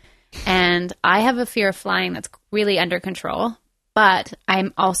Newfoundland. And I have a fear of flying that's really under control. But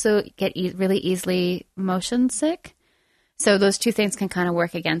I'm also get really easily motion sick. So those two things can kind of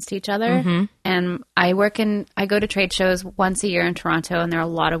work against each other. Mm-hmm. And I go to trade shows once a year in Toronto, and they're a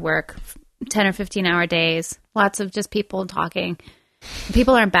lot of work, 10 or 15 hour days, lots of just people talking.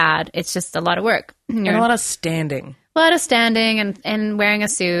 People aren't bad. It's just a lot of work. And a lot of standing. A lot of standing and wearing a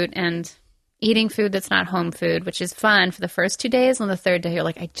suit and eating food that's not home food, which is fun for the first 2 days. On the third day, you're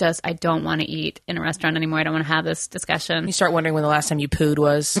like, I don't want to eat in a restaurant anymore. I don't want to have this discussion. You start wondering when the last time you pooed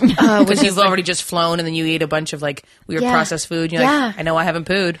was. Because you've already just flown and then you ate a bunch of like weird processed food. You're like, I know I haven't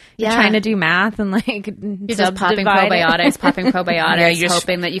pooed. You're trying to do math and like you're just popping probiotics, Yeah, you're just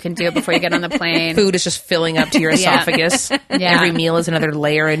hoping that you can do it before you get on the plane. Food is just filling up to your esophagus. Every meal is another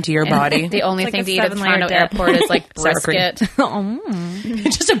layer into your body. The only It's thing like to a eat at the 7-layer Toronto dip. airport is like Sour cream.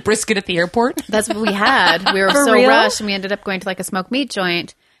 brisket. Just a brisket at the airport. That's what we had. We were For so real? rushed, and we ended up going to like a smoked meat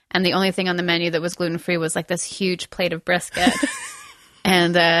joint, and the only thing on the menu that was gluten free was like this huge plate of brisket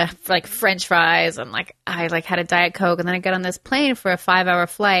and like French fries, and like I like had a Diet Coke, and then I got on this plane for a 5-hour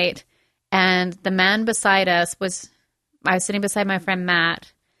flight, and the man beside us I was sitting beside my friend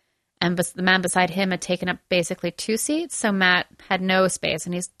Matt, and the man beside him had taken up basically 2 seats, so Matt had no space,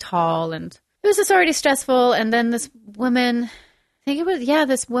 and he's tall, and it was just already stressful. And then this woman,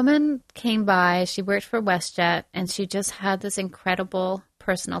 this woman came by. She worked for WestJet, and she just had this incredible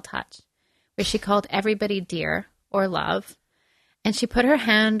personal touch where she called everybody dear or love. And she put her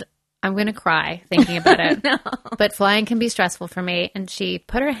hand, I'm going to cry thinking about it, but flying can be stressful for me. And she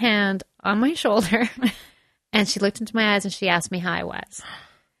put her hand on my shoulder, and she looked into my eyes, and she asked me how I was.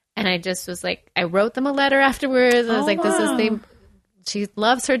 And I just was like, I wrote them a letter afterwards. I was she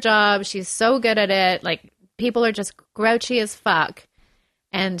loves her job. She's so good at it. Like, people are just grouchy as fuck.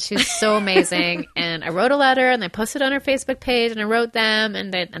 And she's so amazing. And I wrote a letter, and I posted on her Facebook page, and I wrote them,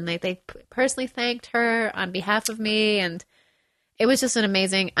 and they personally thanked her on behalf of me. And it was just an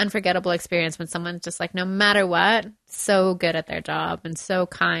amazing, unforgettable experience when someone's just like, no matter what, so good at their job and so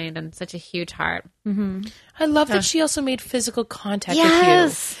kind and such a huge heart. Mm-hmm. I love that she also made physical contact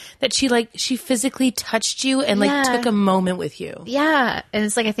Yes. with you. That she physically touched you and like took a moment with you. Yeah. And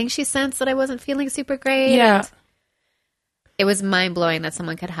it's like, I think she sensed that I wasn't feeling super great. Yeah. And it was mind blowing that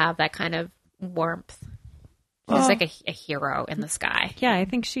someone could have that kind of warmth. She's like a hero in the sky. Yeah, I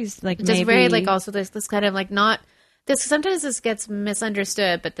think she's like Just very like also this kind of like not this. Sometimes this gets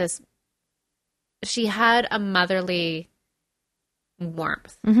misunderstood, but she had a motherly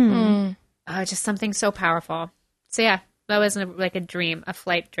warmth. Mm-hmm. Just something so powerful. So yeah, that was like a dream, a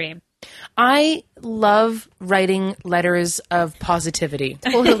flight dream. I love writing letters of positivity.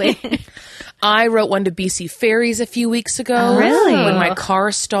 Totally. I wrote one to BC Ferries a few weeks ago. Really? When my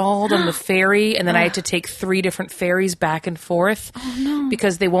car stalled on the ferry, and then I had to take 3 different ferries back and forth. Oh, no.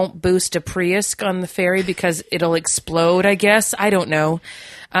 Because they won't boost a Prius on the ferry because it'll explode, I guess. I don't know.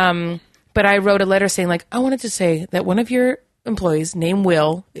 But I wrote a letter saying, like, I wanted to say that one of your employees, named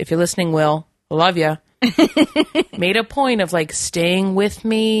Will, if you're listening, Will, I love you, made a point of, like, staying with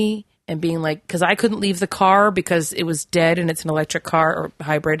me and being like, because I couldn't leave the car because it was dead and it's an electric car or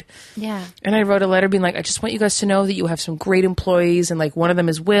hybrid. Yeah. And I wrote a letter being like, I just want you guys to know that you have some great employees. And like one of them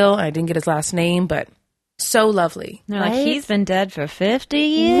is Will. And I didn't get his last name, but so lovely. They're like, he's been dead for 50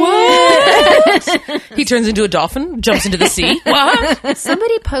 years. What? He turns into a dolphin, jumps into the sea. What?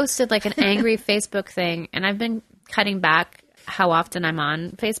 Somebody posted like an angry Facebook thing, and I've been cutting back how often I'm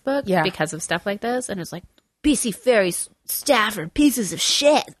on Facebook because of stuff like this. And it's like, BC Ferries staff are pieces of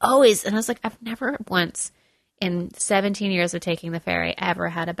shit, always. And I was like, I've never once in 17 years of taking the ferry ever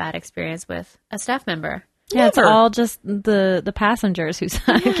had a bad experience with a staff member. Yeah, it's all just the passengers who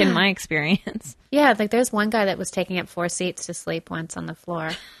suck in my experience. Yeah, like there's one guy that was taking up 4 seats to sleep once on the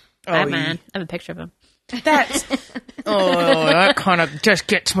floor. That man. I have a picture of him. That's that kind of just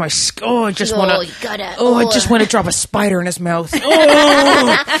gets my I just want to. I just want to drop a spider in his mouth. What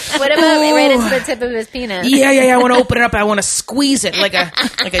about right into the tip of his penis? Yeah. I want to open it up. I want to squeeze it like a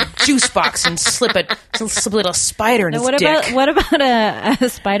juice box and slip a little spider in his dick. What about a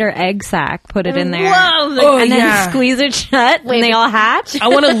spider egg sack? Put it in there, Whoa, and then squeeze it shut, and they all hatch. I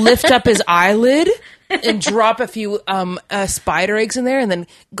want to lift up his eyelid and drop a few spider eggs in there, and then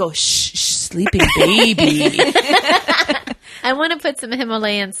go shh, sleeping baby. I want to put some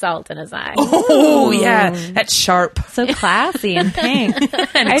Himalayan salt in his eye. Oh yeah, that's sharp. So classy and pink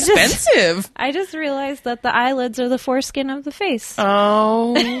and expensive. I just realized that the eyelids are the foreskin of the face.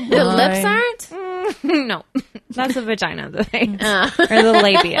 Oh, the lips aren't? No, that's the vagina of the face or the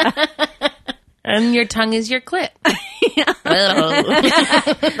labia. And your tongue is your clit.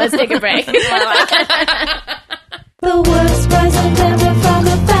 Let's take a break. The worst present ever from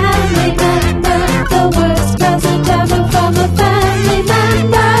a family member. The worst present ever from a family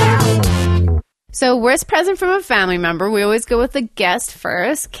member. So, worst present from a family member. We always go with the guest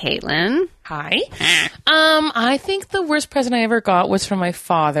first. Caitlin. Hi. I think the worst present I ever got was from my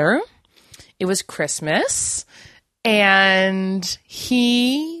father. It was Christmas, and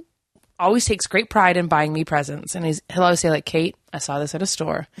he always takes great pride in buying me presents. And he'll always say, like, Kate, I saw this at a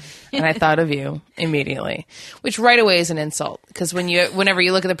store and I thought of you immediately, which right away is an insult. Because whenever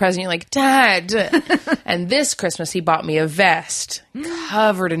you look at the present, you're like, Dad. And this Christmas, he bought me a vest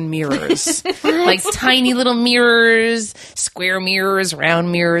covered in mirrors, like tiny little mirrors, square mirrors,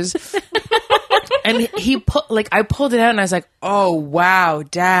 round mirrors. And I pulled it out and I was like, oh, wow,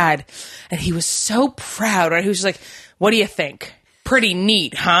 Dad. And he was so proud. Right? He was just like, what do you think? Pretty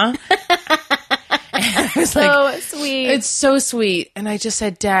neat, huh? And I was so sweet. It's so sweet. And I just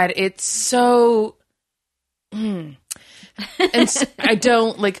said, Dad, it's so... And I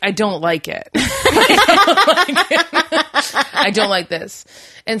don't like it. I don't like this.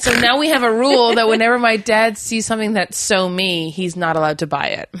 And so now we have a rule that whenever my dad sees something that's so me, he's not allowed to buy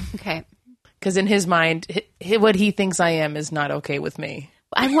it. Okay. Because in his mind, what he thinks I am is not okay with me.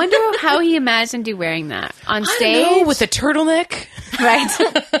 I wonder how he imagined you wearing that on stage. I don't know, with a turtleneck.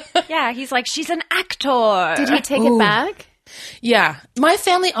 Right. Yeah, he's like, she's an actor. Did he take it back? Yeah. My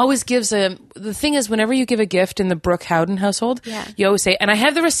family always gives the thing is, whenever you give a gift in the Brooke Howden household, you always say, and I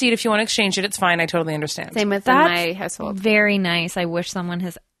have the receipt if you want to exchange it, it's fine. I totally understand. Same with my household. Very nice. I wish someone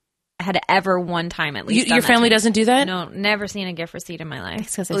had ever one time at least. Your family doesn't do that? No, never seen a gift receipt in my life.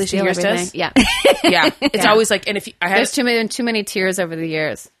 Because at least yours does? Yeah. Yeah. It's always like, and if I had there's too many tears over the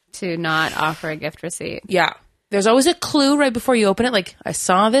years to not offer a gift receipt. Yeah. There's always a clue right before you open it. Like, I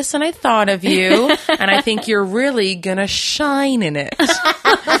saw this and I thought of you, and I think you're really going to shine in it.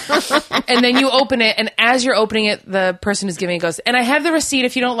 And then you open it, and as you're opening it, the person who's giving it goes, and I have the receipt.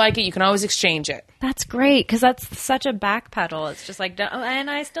 If you don't like it, you can always exchange it. That's great, because that's such a backpedal. It's just like, and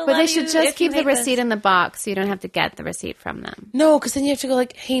I still But love they you should just if you keep the hate receipt this. in the box so you don't have to get the receipt from them. No, because then you have to go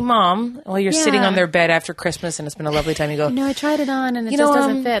like, hey, Mom, while you're sitting on their bed after Christmas and it's been a lovely time, you go, No, I tried it on and it just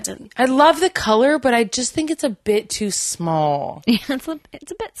doesn't fit. I love the color, but I just think it's a bit too small. Yeah, it's a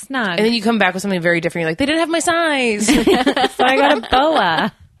bit snug. And then you come back with something very different. You're like, they didn't have my size. So I got a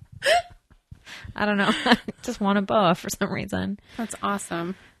boa. I don't know. I just want a boa for some reason. That's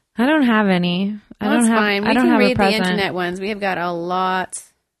awesome. I don't have any. That's fine. We can have read a present. the internet ones. We have got a lot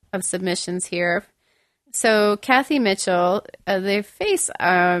of submissions here. So Kathy Mitchell, the face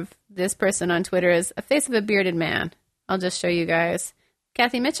of this person on Twitter is a face of a bearded man. I'll just show you guys.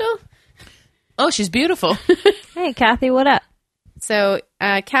 Kathy Mitchell, Oh, she's beautiful. Hey, Kathy, what up? So,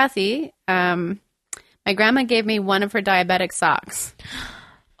 Kathy, my grandma gave me one of her diabetic socks.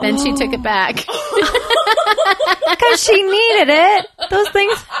 Then she took it back. Because she needed it. Those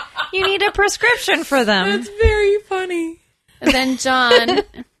things, you need a prescription for them. very funny. And then John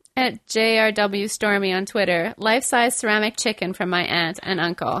at JRW Stormy on Twitter, life-size ceramic chicken from my aunt and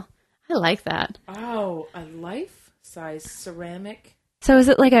uncle. I like that. Oh, a life-size ceramic. So is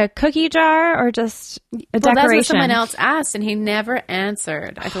it like a cookie jar or just a Well, that's what decoration? someone else asked, and he never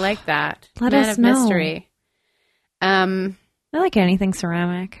answered. I like that. Let Man us of know. mystery. I like anything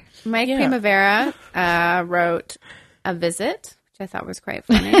ceramic. Mike Yeah. Primavera wrote a visit, which I thought was quite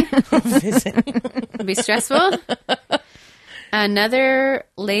funny. It'd be stressful. Another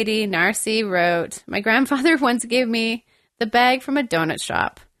lady, Narcy, wrote, my grandfather once gave me the bag from a donut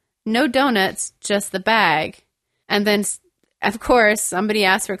shop. No donuts, just the bag. And then, of course, somebody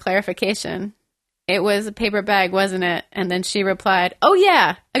asked for clarification. It was a paper bag, wasn't it? And then she replied, oh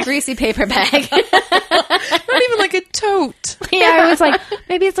yeah, a greasy paper bag. Not even like a tote. Yeah, I was like,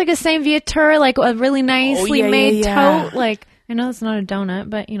 maybe it's like a Saint Viateur, like a really nicely yeah, made yeah. tote. Like, I know it's not a donut,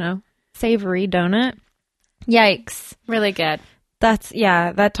 but savory donut. Yikes. Really good.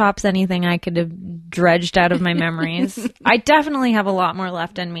 That tops anything I could have dredged out of my memories. I definitely have a lot more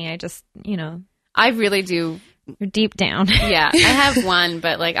left in me. I just, I really do. you're deep down. Yeah, I have one,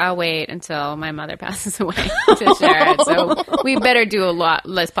 but I'll wait until my mother passes away to share it. So we better do a lot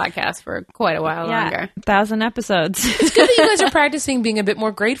less podcasts for quite a while longer. 1,000 episodes. It's good that you guys are practicing being a bit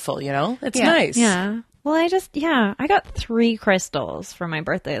more grateful, It's Yeah. nice. Yeah. Well, I got 3 crystals for my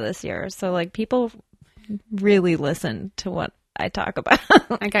birthday this year. So people really listen to what I talk about.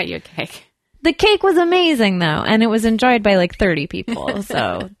 I got you a cake. The cake was amazing though, and it was enjoyed by 30 people.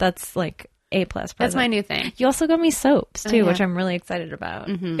 So that's A+. That's my new thing. You also got me soaps too, yeah. which I'm really excited about.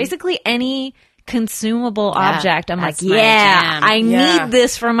 Basically any consumable Yeah, object, I'm like, that's my yeah, jam. I Yeah. need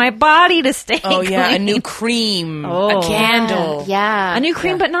this for my body to stay Oh, yeah. A clean. new cream. Oh. A candle. Yeah. A new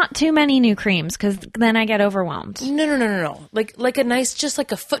cream, but not too many new creams because then I get overwhelmed. No. Like a nice, just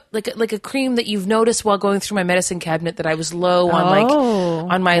like a foot, like a cream that you've noticed while going through my medicine cabinet that I was low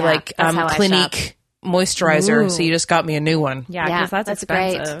on my that's how I Clinique moisturizer. Ooh. So you just got me a new one. Yeah, Yeah, because that's that's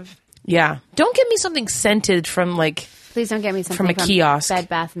great. expensive. Yeah. Don't get me something scented from Please don't get me something From a kiosk. Bed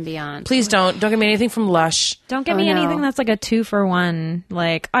Bath and Beyond. please don't get me anything from Lush. Don't get Oh, me no. anything that's like a 2-for-1.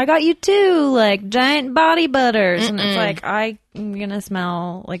 I got you 2, giant body butters. And it's I'm going to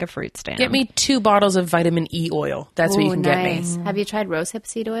smell like a fruit stand. Get me 2 bottles of vitamin E oil. That's what you Ooh, can nice. get me. Have you tried rosehip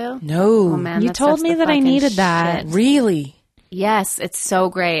seed oil? No. Oh man, You that told stuff's me the that I fucking needed that. shit. Really? Yes, it's so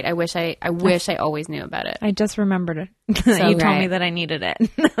great. I wish I always knew about it. I just remembered it. You told great. me that I needed it.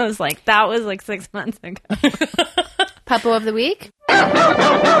 I was like, that was 6 months ago. Puppo of the week.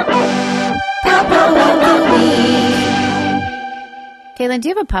 Caitlin, do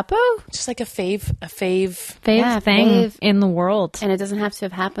you have a puppo? Just like a fave. Fave Yeah, thing fave. in the world. And it doesn't have to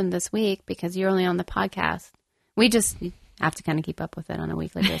have happened this week because you're only on the podcast. We just have to kind of keep up with it on a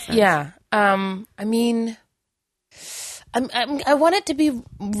weekly basis. Yeah. I mean, I want it to be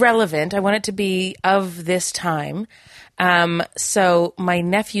relevant. I want it to be of this time. So my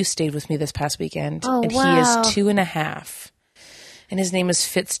nephew stayed with me this past weekend, Oh, and wow. he is 2.5, and his name is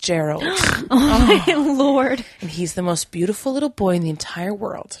Fitzgerald, Oh, my Lord. and he's the most beautiful little boy in the entire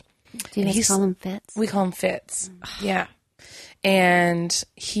world. Do you guys He's- call him Fitz? We call him Fitz. Yeah. And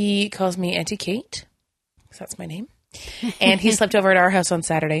he calls me Auntie Kate, 'cause that's my name. And he slept over at our house on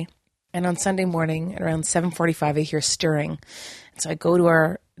Saturday. And on Sunday morning, at around 7:45, I hear stirring. And so I go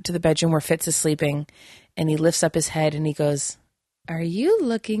to the bedroom where Fitz is sleeping, and he lifts up his head and he goes, "Are you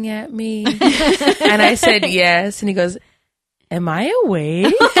looking at me?" And I said, "Yes." And he goes, "Am I awake?"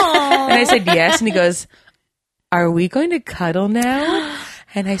 And I said, "Yes." And he goes, "Are we going to cuddle now?"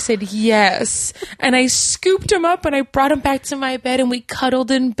 And I said, "Yes." And I scooped him up and I brought him back to my bed and we cuddled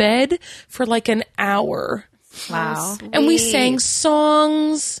in bed for an hour. Wow. And we sang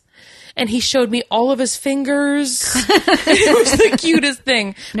songs and he showed me all of his fingers. It was the cutest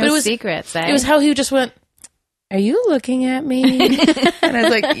thing. No But it was, secrets, eh? it was how he just went, "Are you looking at me?" And I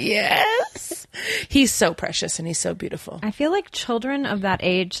was like, "Yes." He's so precious and he's so beautiful. I feel like children of that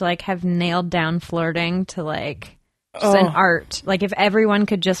age have nailed down flirting to just an art. If everyone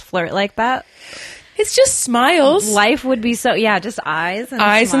could just flirt like that, It's just smiles. life would be so just eyes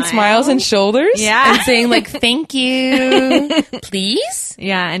And smiles and shoulders. Yeah. And saying thank you. Please.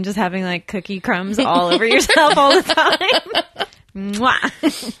 yeah, and just having cookie crumbs all over yourself all the time.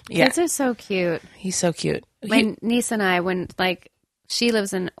 Mwah. Yeah. Kids are so cute. He's so cute. My niece and I, when she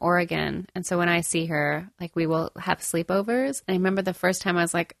lives in Oregon, and so when I see her, we will have sleepovers. And I remember the first time I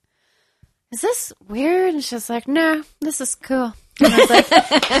was like, is this weird? And she's like, no, this is cool. And I was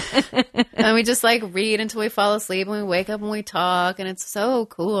like, and we just like read until we fall asleep and we wake up and we talk and it's so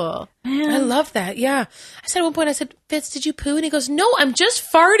cool. I love that. Yeah. I said at one point, I said, Fitz, did you poo? And he goes, no, I'm just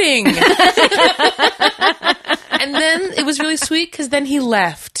farting. And then it was really sweet because then he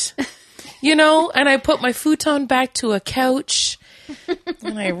left, you know, and I put my futon back to a couch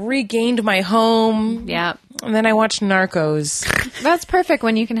and I regained my home. Yeah. And then I watched Narcos. That's perfect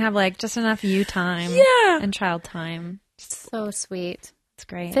when you can have like just enough you time and child time. So sweet. It's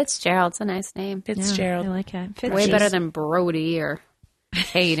great. Fitzgerald's a nice name. Fitzgerald. I like it. Way better than Brody or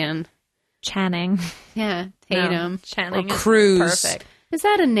Hayden. Channing. Yeah, Tatum. Channing Or is Cruz. perfect. Is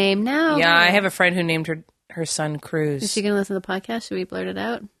that a name now? Yeah, I have a friend who named her son Cruz. Is she going to listen to the podcast? Should we blurt it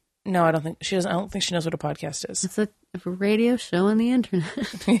out? No, I don't think she doesn't. I don't think she knows what a podcast is. It's a radio show on the internet.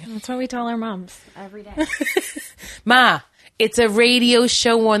 That's what we tell our moms every day. Ma, it's a radio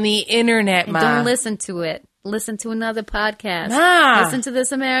show on the internet, Ma. Don't listen to it. Listen to another podcast. Ma. Listen to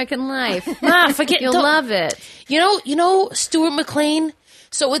This American Life. Ma, forget. You'll love it. You know, Stuart McLean.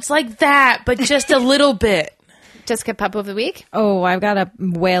 So it's like that, but just a little bit. Jessica Puppo of the Week? Oh, I've got a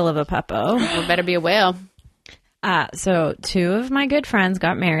whale of a puppo. Well, better be a whale. So 2 of my good friends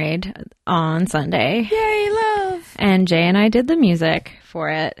got married on Sunday. Yay, love! And Jay and I did the music for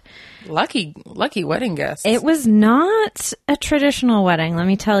it. Lucky wedding guests. It was not a traditional wedding, let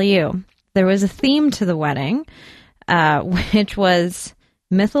me tell you. There was a theme to the wedding, which was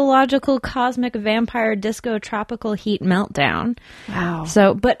mythological cosmic vampire disco tropical heat meltdown. Wow.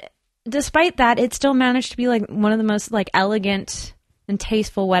 So, but despite that, it still managed to be like one of the most like elegant and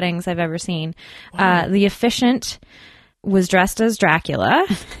tasteful weddings I've ever seen. The officiant was dressed as Dracula.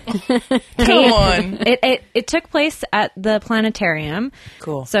 Come on. It took place at the planetarium.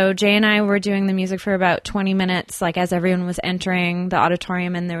 Cool. So Jay and I were doing the music for about 20 minutes, like as everyone was entering the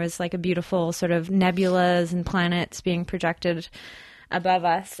auditorium, and there was like a beautiful sort of nebulas and planets being projected above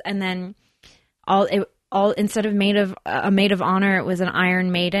us. And then all instead of a maid of honor, it was an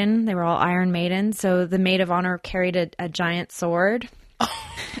Iron Maiden. They were all Iron Maiden. So the maid of honor carried a giant sword.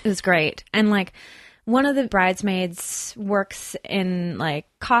 It was great. And like one of the bridesmaids works in like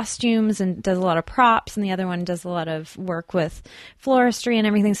costumes and does a lot of props, and the other one does a lot of work with floristry and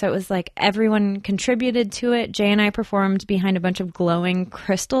everything. So it was like everyone contributed to it. Jay and I performed behind a bunch of glowing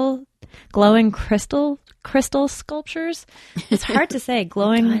crystal sculptures. It's hard to say,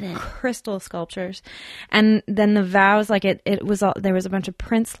 glowing crystal sculptures. And then the vows, like it was all, there was a bunch of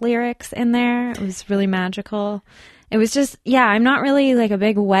Prince lyrics in there. It was really magical. It was just, yeah, I'm not really like a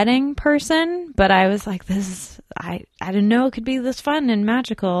big wedding person, but I was like, I didn't know it could be this fun and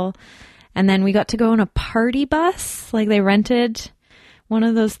magical. And then we got to go on a party bus. Like they rented one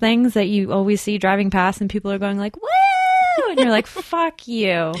of those things that you always see driving past and people are going like, woo! And you're like, fuck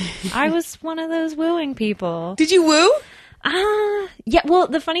you. I was one of those wooing people. Did you woo? Yeah, well,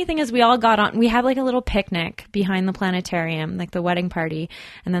 the funny thing is we all got on, we had like a little picnic behind the planetarium, like the wedding party,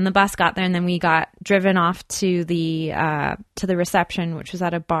 and then the bus got there and then we got driven off to the reception, which was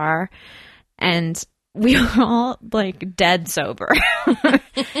at a bar, and we were all like dead sober.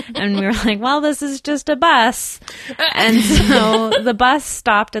 And we were like, well, this is just a bus. And so the bus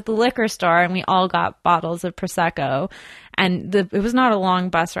stopped at the liquor store and we all got bottles of Prosecco. And it was not a long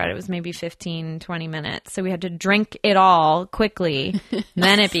bus ride. It was maybe 15, 20 minutes. So we had to drink it all quickly.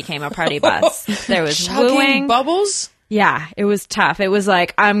 Then it became a party bus. There was Shocking wooing. bubbles? Yeah, it was tough. It was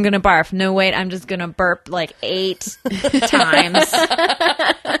like, I'm going to barf. No, wait, I'm just going to burp like 8 times.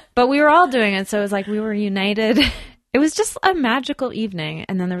 But we were all doing it. So it was like we were united. It was just a magical evening.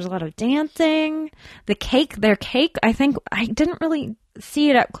 And then there was a lot of dancing. Their cake, I think, I didn't really see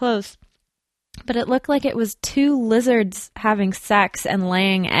it up close, but it looked like it was 2 lizards having sex and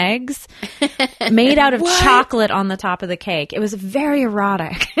laying eggs made out of chocolate on the top of the cake. It was very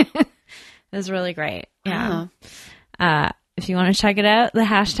erotic. It was really great. Yeah. If you want to check it out, the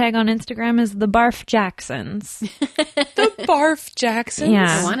hashtag on Instagram is the Barf Jacksons. The Barf Jacksons?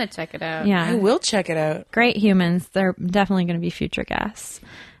 Yeah. I want to check it out. Yeah. I will check it out. Great humans. They're definitely going to be future guests.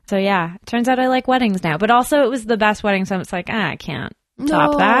 So yeah, turns out I like weddings now. But also it was the best wedding, so it's like, I can't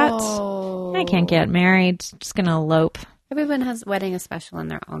top that. I can't get married. Just going to elope. Everyone has wedding is special in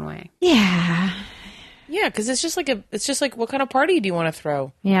their own way. Yeah. Yeah, because it's just like what kind of party do you want to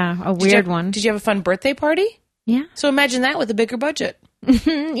throw? Yeah, a weird one. Did you have a fun birthday party? Yeah. So imagine that with a bigger budget.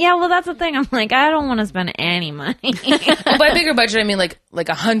 Yeah, well, that's the thing. I'm like, I don't want to spend any money. Well, by bigger budget, I mean like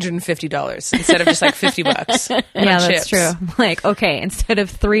 $150 instead of just like $50. Yeah, that's chips. true. Like, okay, instead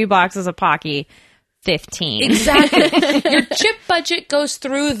of 3 boxes of Pocky, 15. Exactly. Your chip budget goes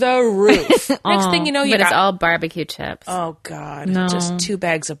through the roof. Next thing you know, you But it's got... all barbecue chips. Oh, God. No. Just 2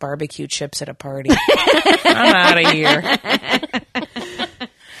 bags of barbecue chips at a party. I'm out of here.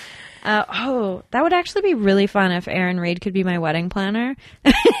 That would actually be really fun if Aaron Reed could be my wedding planner.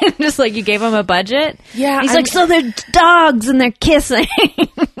 Just like you gave him a budget. Yeah, He's like, so they're dogs and they're kissing.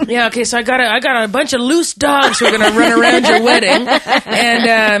 Yeah, okay, so I got a bunch of loose dogs who are going to run around your wedding,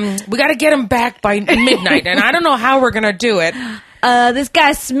 and we got to get them back by midnight, and I don't know how we're going to do it. This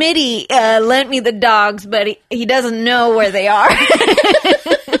guy Smitty lent me the dogs, but he doesn't know where they are.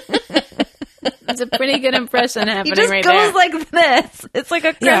 It's a pretty good impression happening He just right goes there. like this. It's like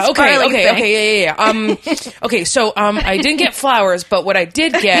a Chris Yeah, Farley thing. yeah. Okay, so I didn't get flowers, but what I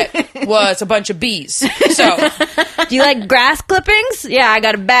did get was a bunch of bees. So, Do you like grass clippings? Yeah, I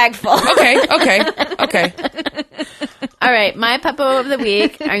got a bag full. okay. All right, my puppo of the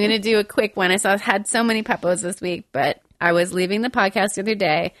week. I'm going to do a quick one. Had so many puppos this week, but I was leaving the podcast the other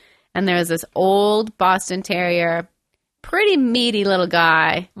day, and there was this old Boston Terrier, pretty meaty little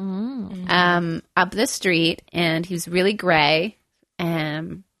guy, up the street, and he was really gray,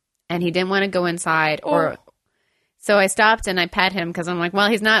 and he didn't want to go inside, so I stopped and I pet him because I'm like, well,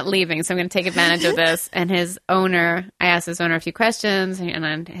 he's not leaving, so I'm going to take advantage of this. And I asked his owner a few questions, and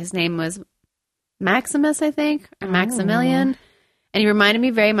then his name was Maximus, I think, or Maximilian. And he reminded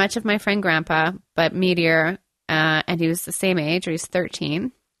me very much of my friend Grandpa, but meatier. And he was the same age, or he's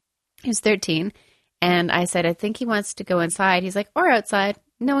 13. He was 13. And I said, I think he wants to go inside. He's like, or outside.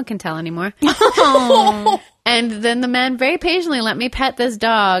 No one can tell anymore. And then the man very patiently let me pet this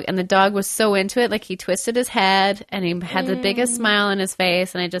dog. And the dog was so into it. Like, he twisted his head and he had the biggest smile on his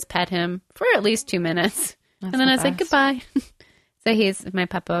face. And I just pet him for at least 2 minutes. And then I said goodbye. So he's my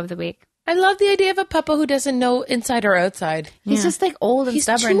puppo of the week. I love the idea of a puppo who doesn't know inside or outside. He's just like old and He's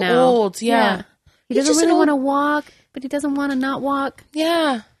stubborn too now. old, yeah. He He's doesn't just really an want to old- walk, but he doesn't want to not walk.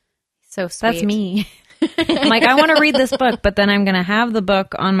 Yeah. So sweet. That's me. I'm like, I want to read this book, but then I'm going to have the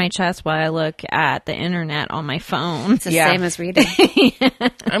book on my chest while I look at the internet on my phone. It's the Yeah. same as reading.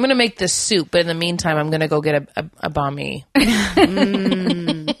 I'm going to make this soup, but in the meantime, I'm going to go get a banh mi.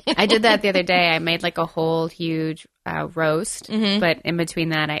 I did that the other day. I made like a whole huge roast, but in between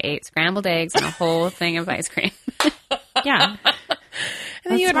that, I ate scrambled eggs and a whole thing of ice cream. Yeah.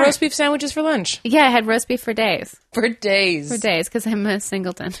 And then you had roast beef sandwiches for lunch. Yeah, I had roast beef for days. For days. Because I'm a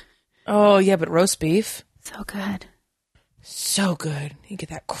singleton. Oh, yeah, but roast beef, So good. so good. You get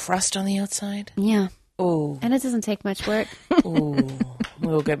that crust on the outside. Yeah. Oh, And it doesn't take much work.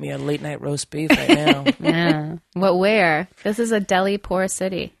 will get me a late night roast beef right now. Yeah. Where? This is a deli poor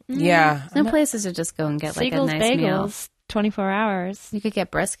city. Yeah. Some places to just go and get like a Siegel's nice meal. Bagels, 24 hours. You could get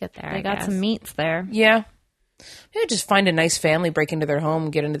brisket there. I got guess. some meats there. Yeah. Maybe just find a nice family, break into their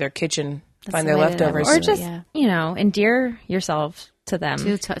home, get into their kitchen, find the their way to do it. leftovers. Or just, Yeah. endear yourself to them.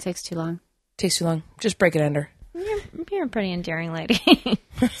 It takes too long. Takes too long. Just break it under. You're a pretty endearing lady.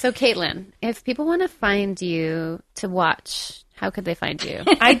 So, Caitlin, if people want to find you to watch, how could they find you?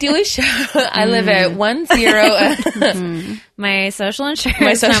 I do a show. I live at 10. My social insurance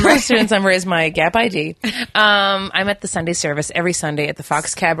My social number. insurance number is my Gap ID. I'm at the Sunday service every Sunday at the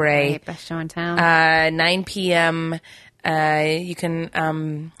Fox Cabaret. Right, best show in town. 9 p.m. You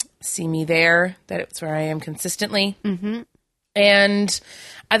can see me there. That's where I am consistently. Mm-hmm. And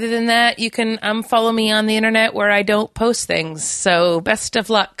other than that, you can follow me on the internet where I don't post things. So best of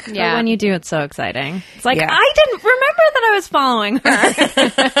luck. But when you do, it's so exciting. It's like, Yeah. I didn't remember that I was following her.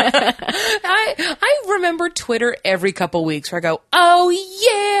 I remember Twitter every couple weeks where I go, oh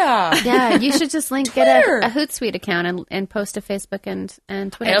yeah. Yeah, you should just get Twitter. a Hootsuite account and post to Facebook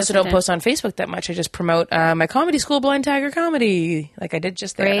and Twitter. I also don't post on Facebook that much. I just promote my comedy school, Blind Tiger Comedy, like I did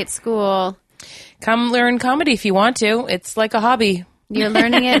just there. Great school. Come learn comedy if you want to. It's like a hobby. You're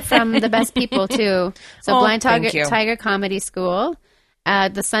learning it from the best people too. So Oh, Blind thank you. Tiger Comedy School,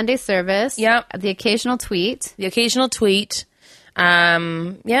 the Sunday service. Yep. The occasional tweet. The occasional tweet.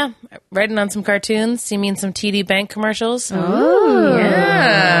 Yeah, writing on some cartoons. See me in some TD Bank commercials. Ooh.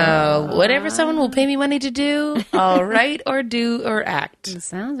 Yeah. Whatever someone will pay me money to do, I'll write or do or act.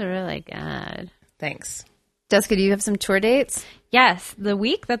 Sounds really good. Thanks. Jessica, do you have some tour dates? Yes, the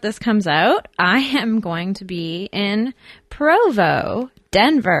week that this comes out, I am going to be in Provo,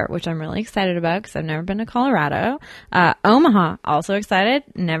 Denver, which I'm really excited about because I've never been to Colorado. Omaha, also excited.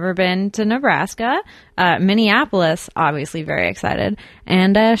 Never been to Nebraska. Minneapolis, obviously very excited.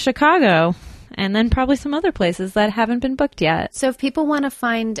 And Chicago. And then probably some other places that haven't been booked yet. So if people want to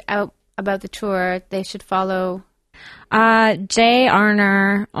find out about the tour, they should follow. Jay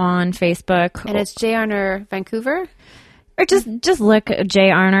Arner on Facebook. And it's J. Arner Vancouver. Or just look Jay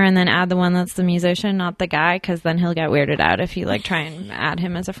Arner and then add the one that's the musician, not the guy, because then he'll get weirded out if you like try and add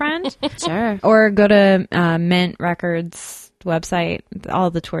him as a friend. Sure. Or go to Mint Records website.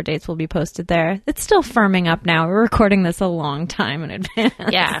 All the tour dates will be posted there. It's still firming up now. We're recording this a long time in advance.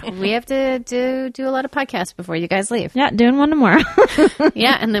 Yeah, we have to do a lot of podcasts before you guys leave. Yeah, doing one tomorrow.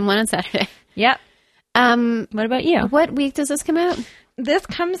 Yeah, and then one on Saturday. Yep. What about you? What week does this come out? This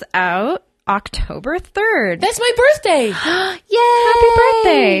comes out October 3rd. That's my birthday. Yay! Happy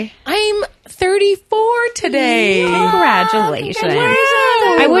birthday. I'm 34 today. Congratulations.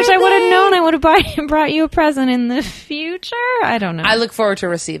 I wish I would have known. I would have brought you a present in the future. I don't know. I look forward to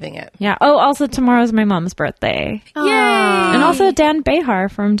receiving it. Yeah. Oh, also tomorrow's my mom's birthday. Yay! And also Dan Behar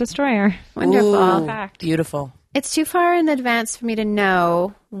from Destroyer. Wonderful. Ooh, beautiful. It's too far in advance for me to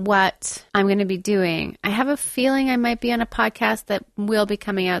know what I'm going to be doing. I have a feeling I might be on a podcast that will be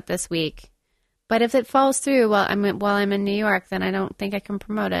coming out this week. But if it falls through while I'm in New York, then I don't think I can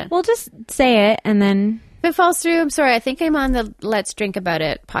promote it. Well, just say it and then... If it falls through, I'm sorry. I think I'm on the Let's Drink About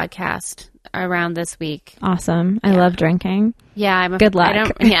It podcast around this week. Awesome. I love drinking. Yeah. Good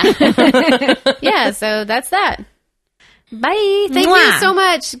luck. Yeah. Yeah, so that's that. Bye. Thank you Mwah. so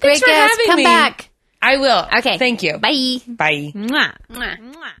much. Great for guest. having Come me. back. I will. Okay. Thank you. Bye. Bye. Mwah. Mwah.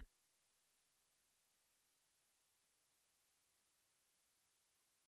 Mwah.